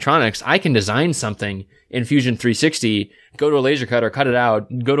done electronics, I can design something in Fusion 360, go to a laser cutter, cut it out,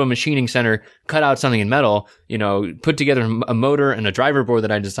 go to a machining center, cut out something in metal, put together a motor and a driver board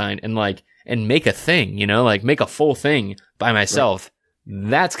that I designed and make a thing, like make a full thing by myself. Right.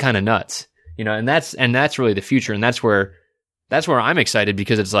 That's kind of nuts, and that's really the future. And that's where I'm excited,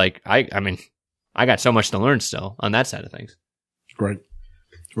 because it's like, I mean, I got so much to learn still on that side of things. Right.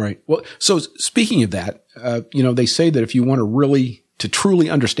 Right. Well, so speaking of that, they say that if you want to truly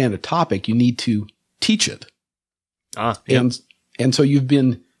understand a topic, you need to teach it. Yeah. And so you've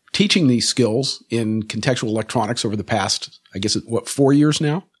been teaching these skills in contextual electronics over the past, I guess, 4 years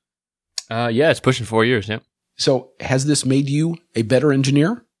now? Yeah, it's pushing 4 years. Yeah. So has this made you a better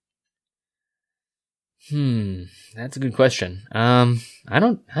engineer? That's a good question. I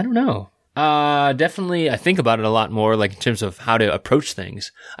don't know. Definitely, I think about it a lot more, like in terms of how to approach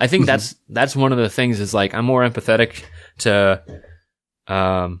things. I think that's one of the things is like I'm more empathetic to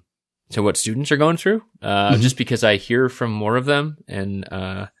what students are going through, just because I hear from more of them, and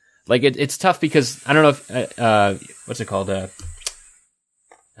like it's tough because I don't know if what's it called? I'll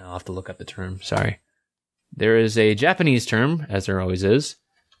have to look up the term. Sorry, there is a Japanese term, as there always is.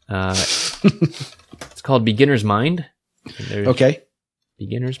 It's called beginner's mind. Okay.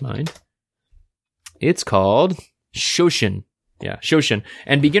 Beginner's mind. It's called Shoshin. Yeah, Shoshin.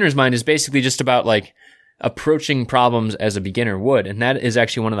 And beginner's mind is basically just about like approaching problems as a beginner would. And that is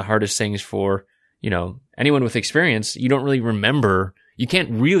actually one of the hardest things for, anyone with experience. You can't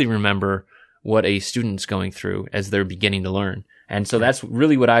really remember what a student's going through as they're beginning to learn. And so that's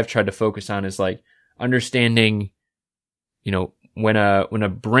really what I've tried to focus on is like understanding, when a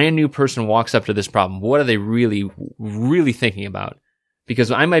brand new person walks up to this problem, what are they really, really thinking about? Because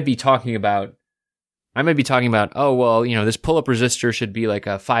I might be talking about, oh, well, this pull-up resistor should be like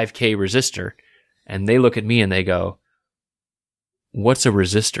a 5K resistor. And they look at me and they go, what's a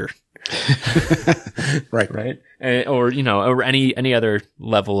resistor? Right. Right. Or any other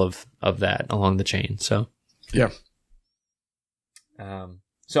level of that along the chain. So, yeah.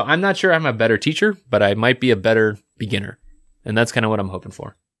 So I'm not sure I'm a better teacher, but I might be a better beginner. And that's kind of what I'm hoping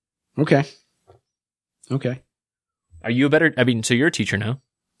for. Okay. Are you so you're a teacher now.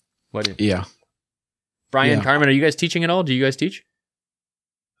 Yeah. Brian, Yeah. Carmen, are you guys teaching at all? Do you guys teach?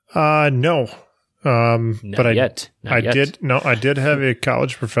 No. But I yet. I did have a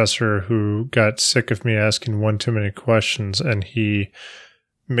college professor who got sick of me asking one too many questions, and he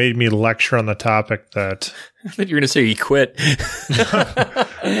made me lecture on the topic that I thought you were going to say he quit.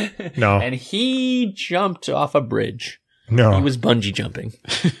 No. And he jumped off a bridge. No. He was bungee jumping.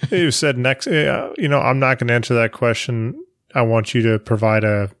 He said next, I'm not going to answer that question. I want you to provide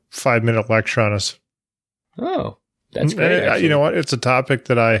a 5-minute lecture on us. Oh, that's great. And, you know what? It's a topic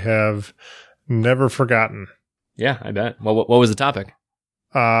that I have never forgotten. Yeah, I bet. Well, what was the topic?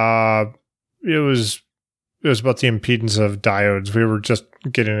 It was about the impedance of diodes. We were just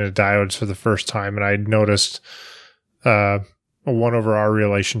getting into diodes for the first time, and I noticed a 1/R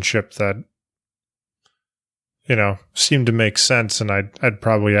relationship that seemed to make sense. And I'd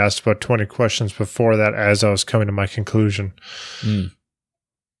probably asked about 20 questions before that as I was coming to my conclusion.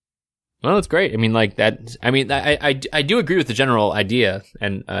 Well, that's great. I mean, like that. I mean, I do agree with the general idea,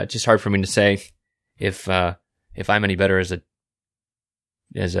 and it's just hard for me to say if I'm any better as a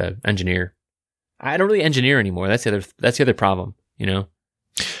engineer. I don't really engineer anymore. That's the other problem,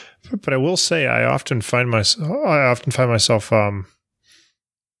 But I will say, I often find myself.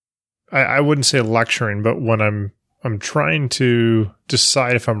 I wouldn't say lecturing, but when I'm trying to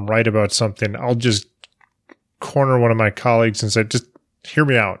decide if I'm right about something, I'll just corner one of my colleagues and say, just hear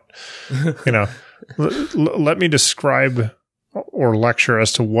me out. Let me describe or lecture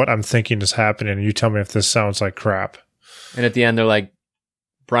as to what I'm thinking is happening, and you tell me if this sounds like crap. And at the end, they're like,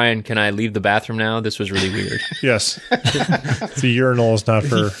 Brian, can I leave the bathroom now? This was really weird. Yes. The urinal is not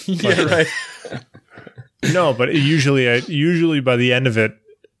for... Yeah, right. No, but usually by the end of it,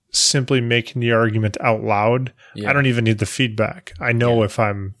 simply making the argument out loud, Yeah. I don't even need the feedback. I know if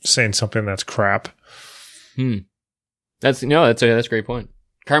I'm saying something that's crap. That's a great point.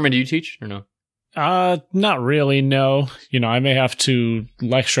 Carmen, do you teach or no? Not really, no. I may have to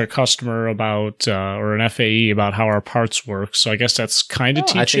lecture a customer about, or an FAE about how our parts work. So I guess that's kind of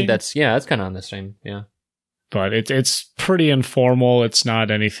teaching. I think that's kind of on the same, yeah. But it's pretty informal. It's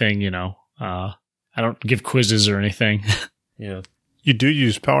not anything, I don't give quizzes or anything. Yeah. You do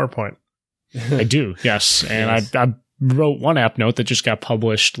use PowerPoint. I do, yes. And I wrote one app note that just got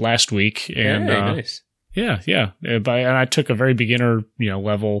published last week. And, nice. Yeah. And I took a very beginner,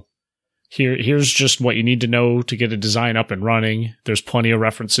 level. Here's just what you need to know to get a design up and running. There's plenty of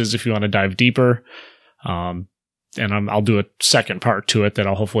references if you want to dive deeper. And I'll do a second part to it that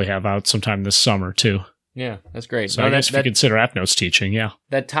I'll hopefully have out sometime this summer too. Yeah, that's great. So I guess if you consider app notes teaching, yeah.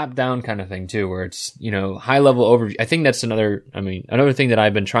 That top down kind of thing too, where it's, high level overview. I think that's another thing that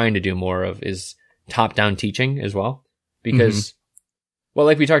I've been trying to do more of is top down teaching as well. Because, well,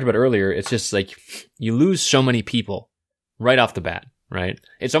 like we talked about earlier, it's just like you lose so many people right off the bat. Right.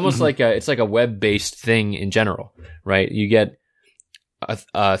 It's almost like a web-based thing in general, right? You get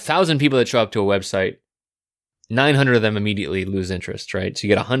 1,000 people that show up to a website, 900 of them immediately lose interest, right? So you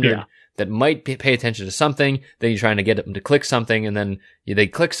get 100 that might pay attention to something, then you're trying to get them to click something, and then they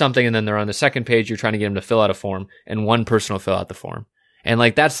click something, and then they're on the second page, you're trying to get them to fill out a form, and one person will fill out the form. And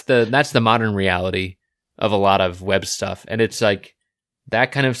like that's the modern reality of a lot of web stuff. And it's like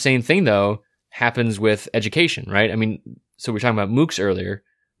that kind of same thing though happens with education, right? I mean, so we were talking about MOOCs earlier.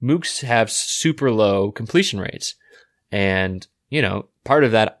 MOOCs have super low completion rates. And, part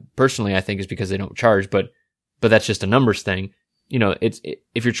of that personally, I think, is because they don't charge, but that's just a numbers thing.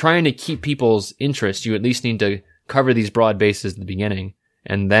 If you're trying to keep people's interest, you at least need to cover these broad bases at the beginning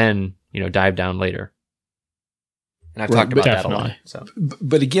and then, dive down later. And I've talked about that a lot. So.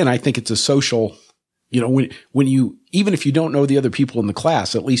 But again, I think it's a social, when you, even if you don't know the other people in the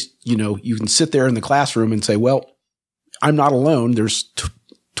class, at least, you can sit there in the classroom and say, well, I'm not alone. There's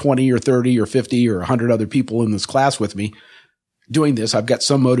 20 or 30 or 50 or 100 other people in this class with me doing this. I've got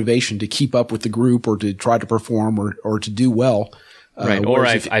some motivation to keep up with the group or to try to perform or to do well. Right. Or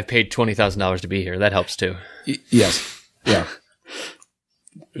I've paid $20,000 to be here. That helps too. Yes. Yeah.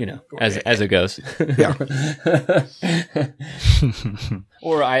 As it goes. Yeah.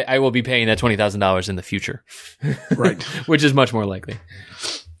 Or I will be paying that $20,000 in the future. Right. Which is much more likely.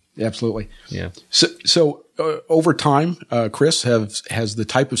 Absolutely. Yeah. So over time, Chris, has the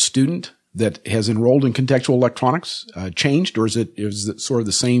type of student that has enrolled in contextual electronics changed, or is it sort of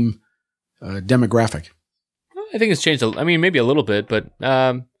the same demographic? I think it's changed. Maybe a little bit, but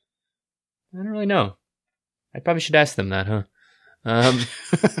I don't really know. I probably should ask them that, huh?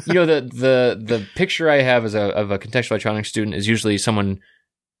 The picture I have of a contextual electronics student is usually someone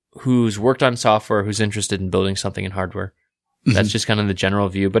who's worked on software, who's interested in building something in hardware. That's just kind of the general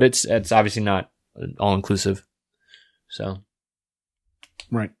view, but it's obviously not all inclusive. So,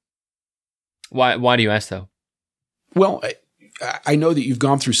 right. Why do you ask though? Well, I know that you've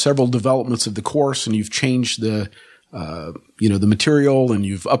gone through several developments of the course and you've changed the material and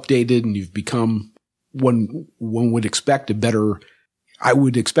you've updated and you've become one would expect a better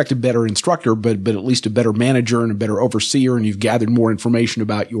instructor, but at least a better manager and a better overseer, and you've gathered more information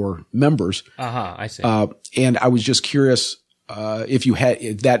about your members. I see. And I was just curious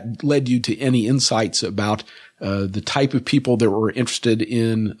if that led you to any insights about the type of people that were interested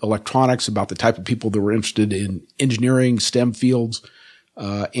in electronics, about the type of people that were interested in engineering, STEM fields,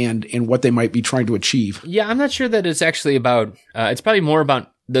 and what they might be trying to achieve. Yeah, I'm not sure that it's actually about. It's probably more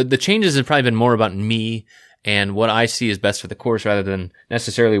about the changes have probably been more about me and what I see is best for the course rather than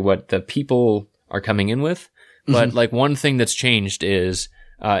necessarily what the people are coming in with. But like one thing that's changed is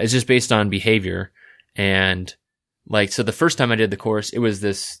just based on behavior. And so the first time I did the course, it was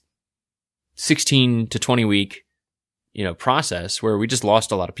this 16 to 20 week, process where we just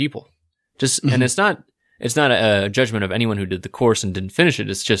lost a lot of people. And it's not a judgment of anyone who did the course and didn't finish it.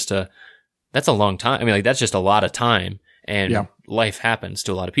 It's just that's a long time. That's just a lot of time. And life happens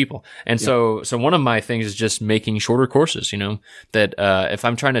to a lot of people. And so one of my things is just making shorter courses, that, if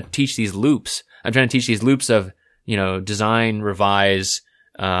I'm trying to teach these loops, I'm trying to teach these loops of, design, revise,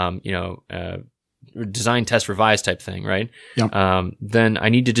 design, test, revise type thing, right? Yeah. Then I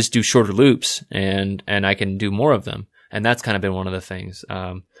need to just do shorter loops and I can do more of them. And that's kind of been one of the things.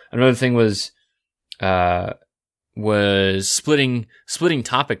 Another thing was splitting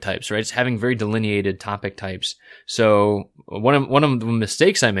topic types, right? It's having very delineated topic types. So one of the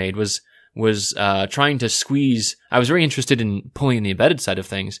mistakes I made was trying to squeeze. I was very interested in pulling the embedded side of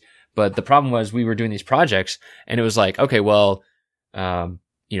things, but the problem was we were doing these projects and it was like, okay, well,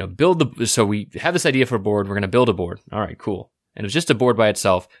 so we have this idea for a board. We're going to build a board. All right, cool. And it was just a board by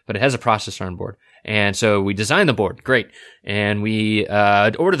itself, but it has a processor on board. And so we design the board. Great. And we,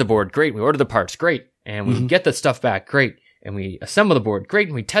 order the board. Great. We order the parts. Great. And we get the stuff back. Great. And we assemble the board. Great.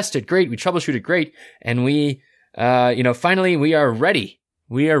 And we test it. Great. We troubleshoot it. Great. And we, finally we are ready.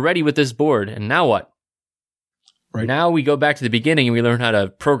 We are ready with this board. And now what? Right. Now we go back to the beginning and we learn how to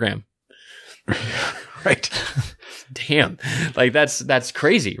program. Right. Damn. That's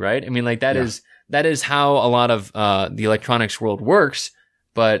crazy, right? That is how a lot of, the electronics world works.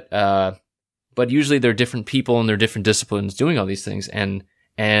 But usually they're different people and they're different disciplines doing all these things. And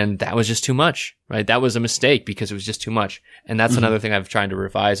that was just too much, right? That was a mistake because it was just too much. And that's another thing I've tried to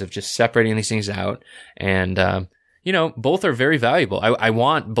revise of just separating these things out. And, both are very valuable. I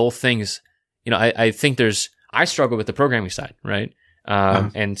want both things. I think I struggle with the programming side, right?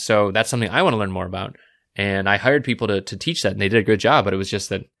 And so that's something I want to learn more about. And I hired people to teach that and they did a good job, but it was just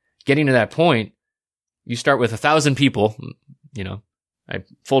that getting to that point, you start with 1,000 people, I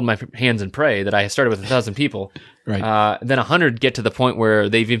fold my hands and pray that I started with 1,000 people. Right. Then 100 get to the point where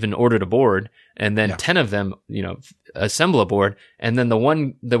they've even ordered a board, and then 10 of them, assemble a board, and then the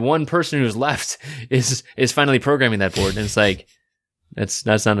one person who's left is finally programming that board, and it's like that's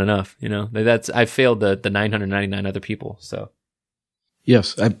not enough. I failed the 999 other people. So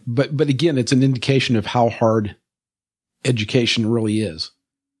yes, but again, it's an indication of how hard education really is.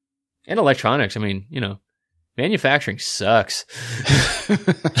 And electronics. manufacturing sucks.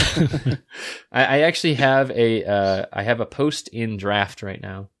 I actually have a post in draft right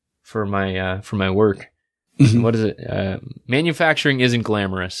now for my work. Mhm. What is it? Manufacturing isn't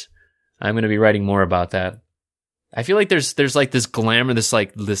glamorous. I'm going to be writing more about that. I feel like there's like this glamour,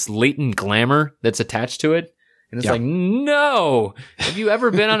 this latent glamour that's attached to it. And it's Yeah. like, no, have you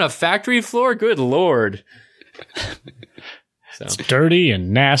ever been on a factory floor? Good Lord. So It's dirty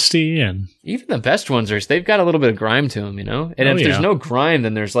and nasty, and even the best ones they've got a little bit of grime to them, you know? And Oh, if yeah. there's no grime,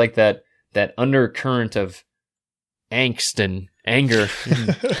 then there's like that undercurrent of angst and anger.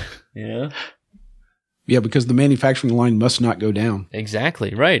 Yeah. Yeah, because the manufacturing line must not go down.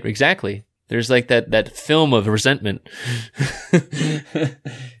 Exactly. Right. Exactly. There's like that film of resentment.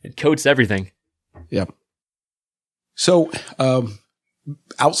 It coats everything. Yeah. So,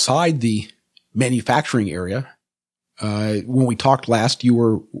 outside the manufacturing area, when we talked last, you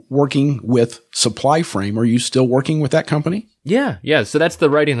were working with Supply Frame. Are you still working with that company? Yeah. Yeah. So that's the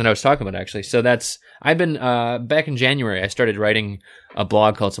writing that I was talking about, actually. So I've been, back in January, I started writing a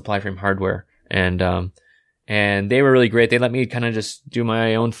blog called Supply Frame Hardware, and they were really great. They let me kind of just do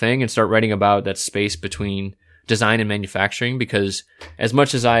my own thing and start writing about that space between design and manufacturing, because as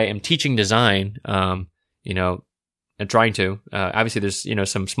much as I am teaching design, and trying to, obviously there's,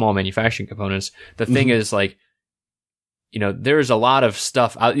 some small manufacturing components. The thing is, like, there's a lot of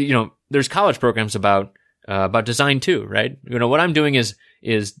stuff out, there's college programs about design too, right? What I'm doing is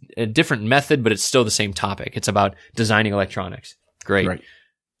a different method, but it's still the same topic. It's about designing electronics. Great. Right.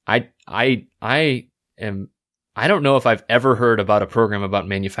 I don't know if I've ever heard about a program about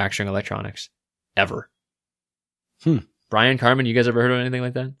manufacturing electronics. Ever. Brian, Carmen, you guys ever heard of anything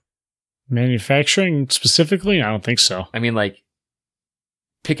like that? manufacturing specifically, I don't think so. I mean, like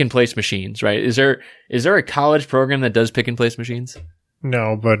pick and place machines, right? Is there a college program that does pick and place machines?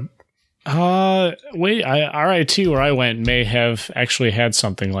 No, but RIT where I went may have actually had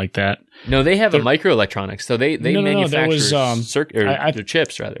something like that. No, they have a microelectronics, so they manufacture their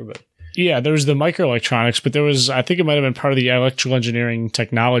chips rather. But yeah, there was the microelectronics, but there was, I think it might have been part of the electrical engineering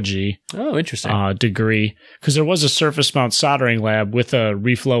technology. Oh, interesting. Degree, because there was a surface mount soldering lab with a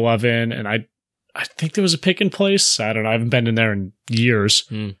reflow oven, and I think there was a pick and place. I don't know. I haven't been in there in years.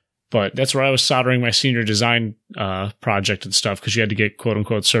 But that's where I was soldering my senior design project and stuff, because you had to get quote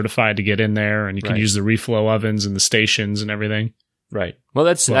unquote certified to get in there, and you can use the reflow ovens and the stations and everything. Right. Well,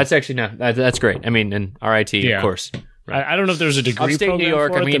 that's actually that's great. I mean, and RIT, of course. Right. I don't know if there's a degree upstate program New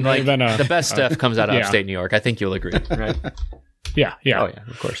York. for it. I mean, like the best stuff comes out of upstate New York. I think you'll agree, right? Yeah. Oh yeah,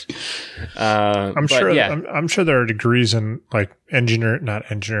 of course. I'm sure there are degrees in like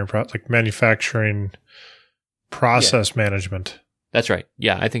like manufacturing process management. That's right.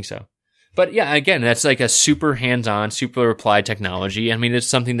 Yeah, I think so. But yeah, again, that's like a super hands-on, super applied technology. I mean, it's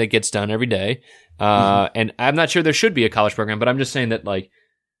something that gets done every day. And I'm not sure there should be a college program, but I'm just saying that like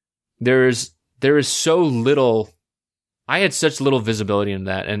there is so little. I had such little visibility in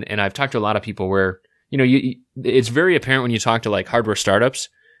that, and I've talked to a lot of people where it's very apparent when you talk to like hardware startups,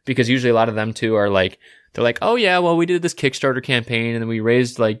 because usually a lot of them too are like they're like, oh yeah, well we did this Kickstarter campaign and then we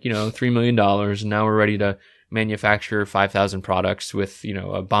raised like $3 million and now we're ready to manufacture 5,000 products with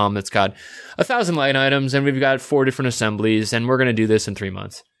a BOM that's got 1,000 line items and we've got 4 different assemblies and we're going to do this in 3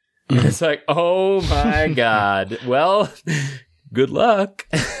 months. And it's like, oh my god, well. Good luck.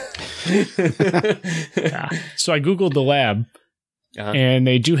 Yeah. So I Googled the lab, and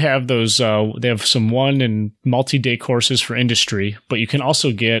they do have those, they have some 1 and multi-day courses for industry, but you can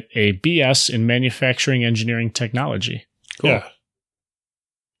also get a BS in manufacturing engineering technology. Cool. Yeah.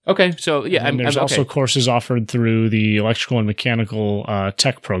 Okay. So yeah, and there's also courses offered through the electrical and mechanical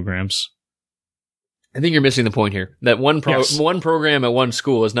tech programs. I think you're missing the point here. That one program at one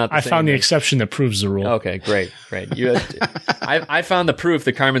school is not the same. I found the exception that proves the rule. Okay, great. I found the proof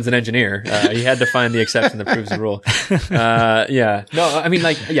that Carmen's an engineer. You had to find the exception that proves the rule. Yeah. No, I mean,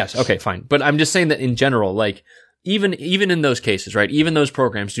 like, yes, okay, fine. But I'm just saying that in general, like, even in those cases, right, even those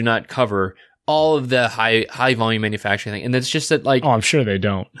programs do not cover all of the high volume manufacturing thing. And it's just that, like... Oh, I'm sure they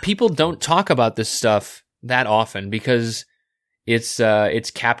don't. People don't talk about this stuff that often because...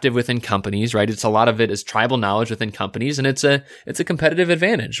 It's captive within companies, right? It's a lot of it is tribal knowledge within companies, and it's a competitive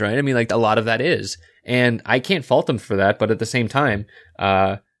advantage, right? I mean, like a lot of that is, and I can't fault them for that. But at the same time,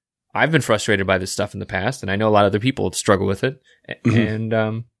 I've been frustrated by this stuff in the past, and I know a lot of other people struggle with it, and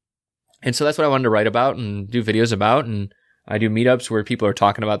so that's what I wanted to write about and do videos about, and I do meetups where people are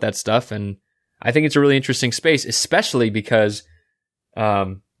talking about that stuff, and I think it's a really interesting space, especially because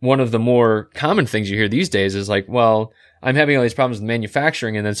one of the more common things you hear these days is like, well, I'm having all these problems with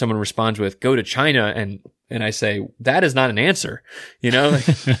manufacturing, and then someone responds with, go to China, and I say, that is not an answer, Like,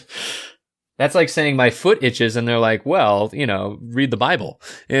 That's like saying my foot itches and they're like, well, read the Bible.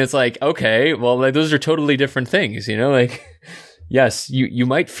 And it's like, okay, well, like, those are totally different things, like, yes, you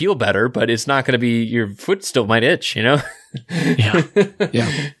might feel better, but it's not going to be, your foot still might itch, Yeah.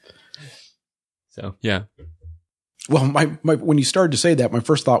 Yeah. So, yeah. Well, my when you started to say that, my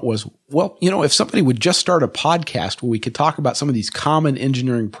first thought was, well, if somebody would just start a podcast where we could talk about some of these common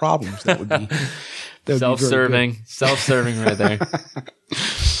engineering problems, that would be self-serving right there.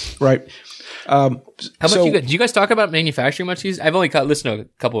 Right. How about you guys? Do you guys talk about manufacturing much? I've only listened to a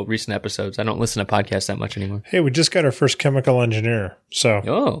couple of recent episodes. I don't listen to podcasts that much anymore. Hey, we just got our first chemical engineer. So,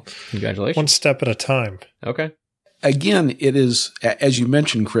 oh, congratulations. One step at a time. Okay. Again, it is, as you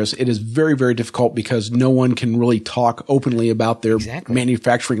mentioned, Chris, it is very, very difficult because no one can really talk openly about their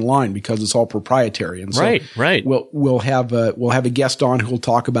manufacturing line because it's all proprietary. And so right. We'll have a guest on who will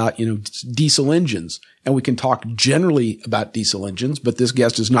talk about, diesel engines, and we can talk generally about diesel engines, but this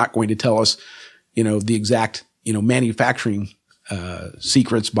guest is not going to tell us, the exact, manufacturing,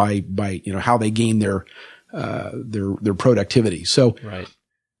 secrets by, how they gain their productivity. So, right.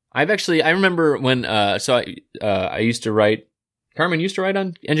 I remember when, I used to write, Carmen used to write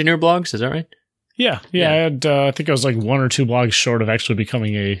on engineer blogs. Is that right? Yeah. I had, I think I was like 1 or 2 blogs short of actually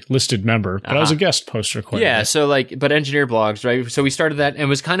becoming a listed member, but I was a guest poster quite a bit. So but engineer blogs, right? So we started that and it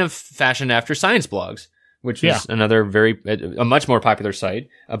was kind of fashioned after science blogs, which was another a much more popular site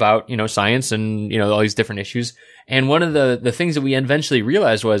about, science and, all these different issues. And one of the things that we eventually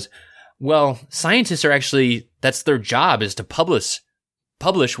realized was, well, scientists are actually, that's their job, is to publish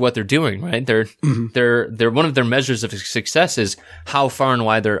what they're doing, right? They're one of their measures of success is how far and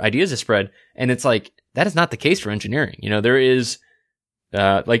wide their ideas are spread. And it's like, that is not the case for engineering. There is,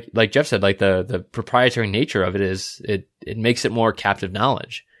 like Jeff said, like the proprietary nature of it is, it makes it more captive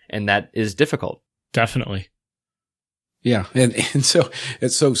knowledge, and that is difficult. Definitely. Yeah. And so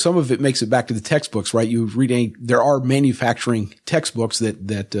some of it makes it back to the textbooks, right? There are manufacturing textbooks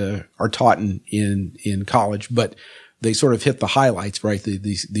that are taught in college, but they sort of hit the highlights, right?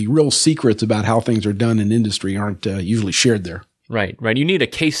 The real secrets about how things are done in industry aren't usually shared there. Right. You need a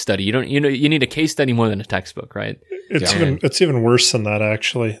case study. You need a case study more than a textbook, right? It's even worse than that,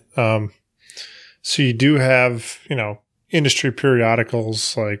 actually. So you do have, industry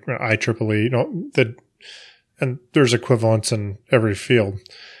periodicals like IEEE, and there's equivalents in every field.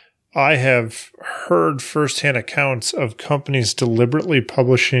 I have heard firsthand accounts of companies deliberately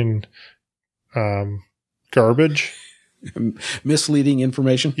publishing garbage. Misleading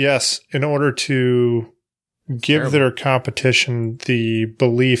information? Yes, in order to give their competition the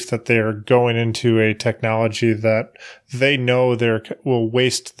belief that they are going into a technology that they know will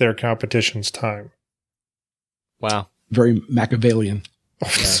waste their competition's time. Wow. Very Machiavellian.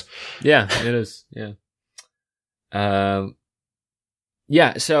 Yeah, it is. Yeah.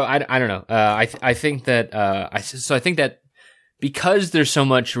 So I don't know. I think that because there's so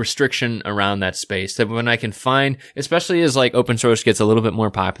much restriction around that space, that when I can find, especially as like open source gets a little bit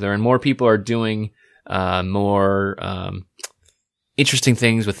more popular and more people are doing more interesting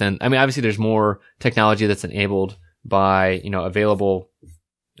things within. I mean, obviously there's more technology that's enabled by, available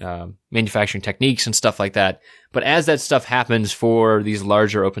manufacturing techniques and stuff like that. But as that stuff happens for these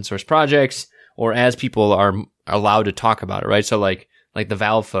larger open source projects, or as people are allowed to talk about it, right? So like the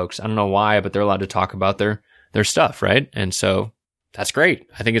Valve folks, I don't know why, but they're allowed to talk about their stuff, right? And so that's great.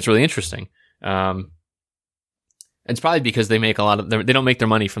 I think it's really interesting. It's probably because they make they don't make their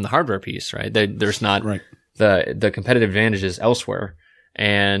money from the hardware piece, right? There's not the competitive advantages elsewhere.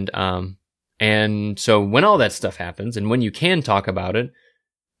 And so when all that stuff happens and when you can talk about it,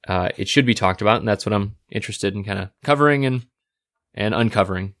 it should be talked about. And that's what I'm interested in kind of covering and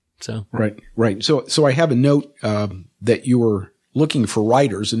uncovering. So, right. So I have a note, that you were looking for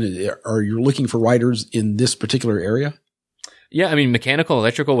writers, and are you looking for writers in this particular area? Yeah, I mean, mechanical,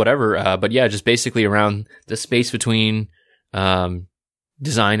 electrical, whatever. But yeah, just basically around the space between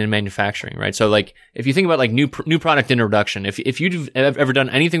design and manufacturing, right? So like, if you think about like new product introduction, if you've ever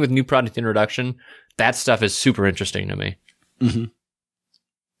done anything with new product introduction, that stuff is super interesting to me. Mm-hmm.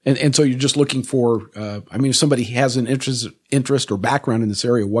 And so you're just looking for, if somebody has an interest or background in this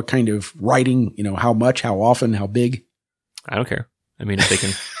area, what kind of writing, how much, how often, how big? I don't care. I mean, if they can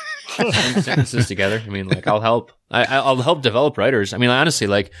string sentences together, I mean, like I'll help. I'll help develop writers. I mean, honestly,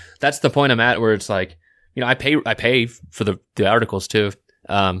 like that's the point I'm at where it's like, I pay for the articles too.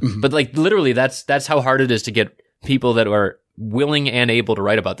 But like literally that's how hard it is to get people that are willing and able to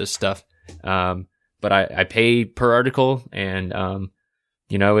write about this stuff. But I pay per article, and I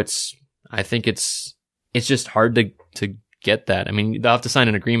think it's just hard to get that. I mean, they'll have to sign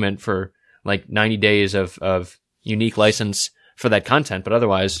an agreement for like 90 days of unique license for that content. But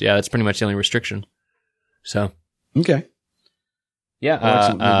otherwise, yeah, that's pretty much the only restriction. So, Okay.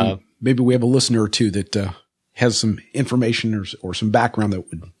 yeah. Well, maybe we have a listener or two that has some information or some background that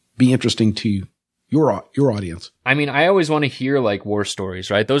would be interesting to your audience. I mean, I always want to hear like war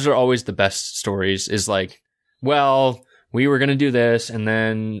stories, right? Those are always the best stories, is like, well, we were going to do this, and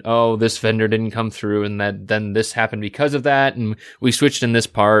then, oh, this vendor didn't come through, and then this happened because of that, and we switched in this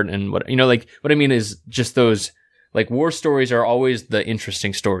part, and what I mean is just those, like, war stories are always the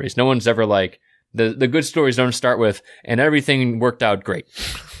interesting stories. No one's ever like, the good stories don't start with, and everything worked out great,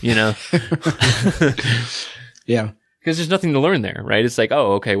 Yeah. Because there's nothing to learn there, right? It's like,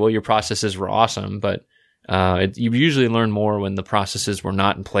 oh, okay, well, your processes were awesome, but you usually learn more when the processes were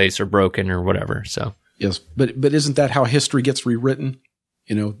not in place or broken or whatever, so. Yes, but isn't that how history gets rewritten?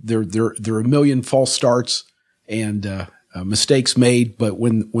 There are a million false starts and mistakes made, but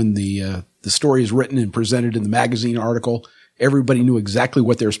when the story is written and presented in the magazine article, everybody knew exactly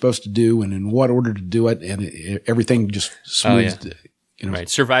what they were supposed to do and in what order to do it, and everything just smoothed. Right,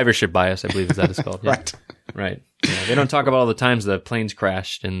 survivorship bias, I believe is that it's called. Yeah. Right. Yeah, they don't talk about all the times the planes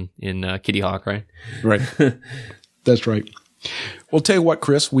crashed in Kitty Hawk, right? Right. That's right. Well, tell you what,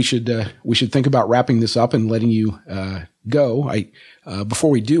 Chris, we should think about wrapping this up and letting you go. Before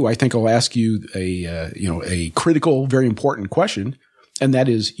we do, I think I'll ask you a critical, very important question, and that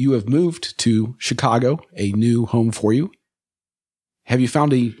is: you have moved to Chicago, a new home for you. Have you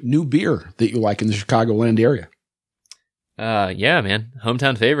found a new beer that you like in the Chicagoland area? Yeah, man,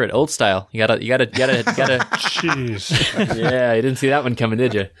 hometown favorite, Old Style. You gotta. Jeez. Yeah, you didn't see that one coming,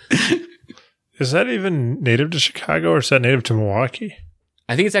 did you? Is that even native to Chicago, or is that native to Milwaukee?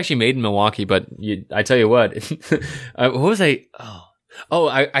 I think it's actually made in Milwaukee, but I tell you what, what was I?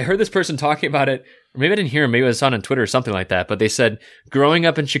 I heard this person talking about it. Maybe I didn't hear him. Maybe I saw it on Twitter or something like that. But they said, growing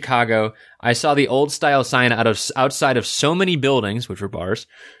up in Chicago, I saw the Old Style sign outside of so many buildings, which were bars,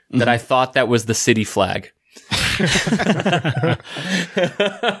 that I thought that was the city flag.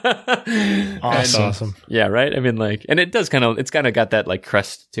 Awesome. Yeah, right. I mean, like, and it's kind of got that like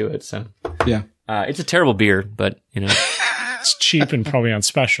crest to it. So yeah, it's a terrible beer, but it's cheap and probably on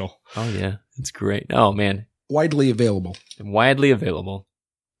special. Oh yeah, it's great. Oh man, widely available.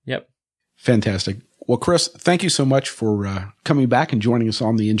 Yep. Fantastic. Well, Chris, thank you so much for coming back and joining us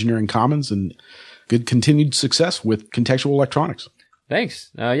on the Engineering Commons, and good continued success with Contextual Electronics. Thanks.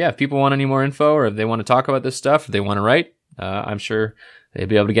 Yeah, if people want any more info, or if they want to talk about this stuff, or they want to write, I'm sure they'll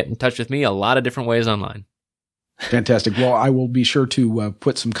be able to get in touch with me a lot of different ways online. Fantastic. Well, I will be sure to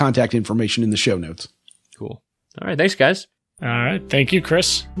put some contact information in the show notes. Cool. All right. Thanks, guys. All right. Thank you,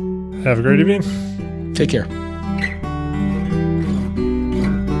 Chris. Have a great evening. Take care.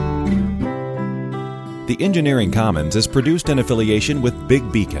 The Engineering Commons is produced in affiliation with Big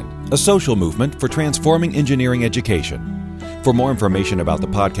Beacon, a social movement for transforming engineering education. For more information about the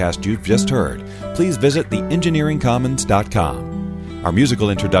podcast you've just heard, please visit theengineeringcommons.com. Our musical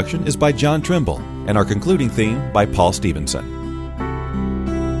introduction is by John Trimble, and our concluding theme by Paul Stevenson.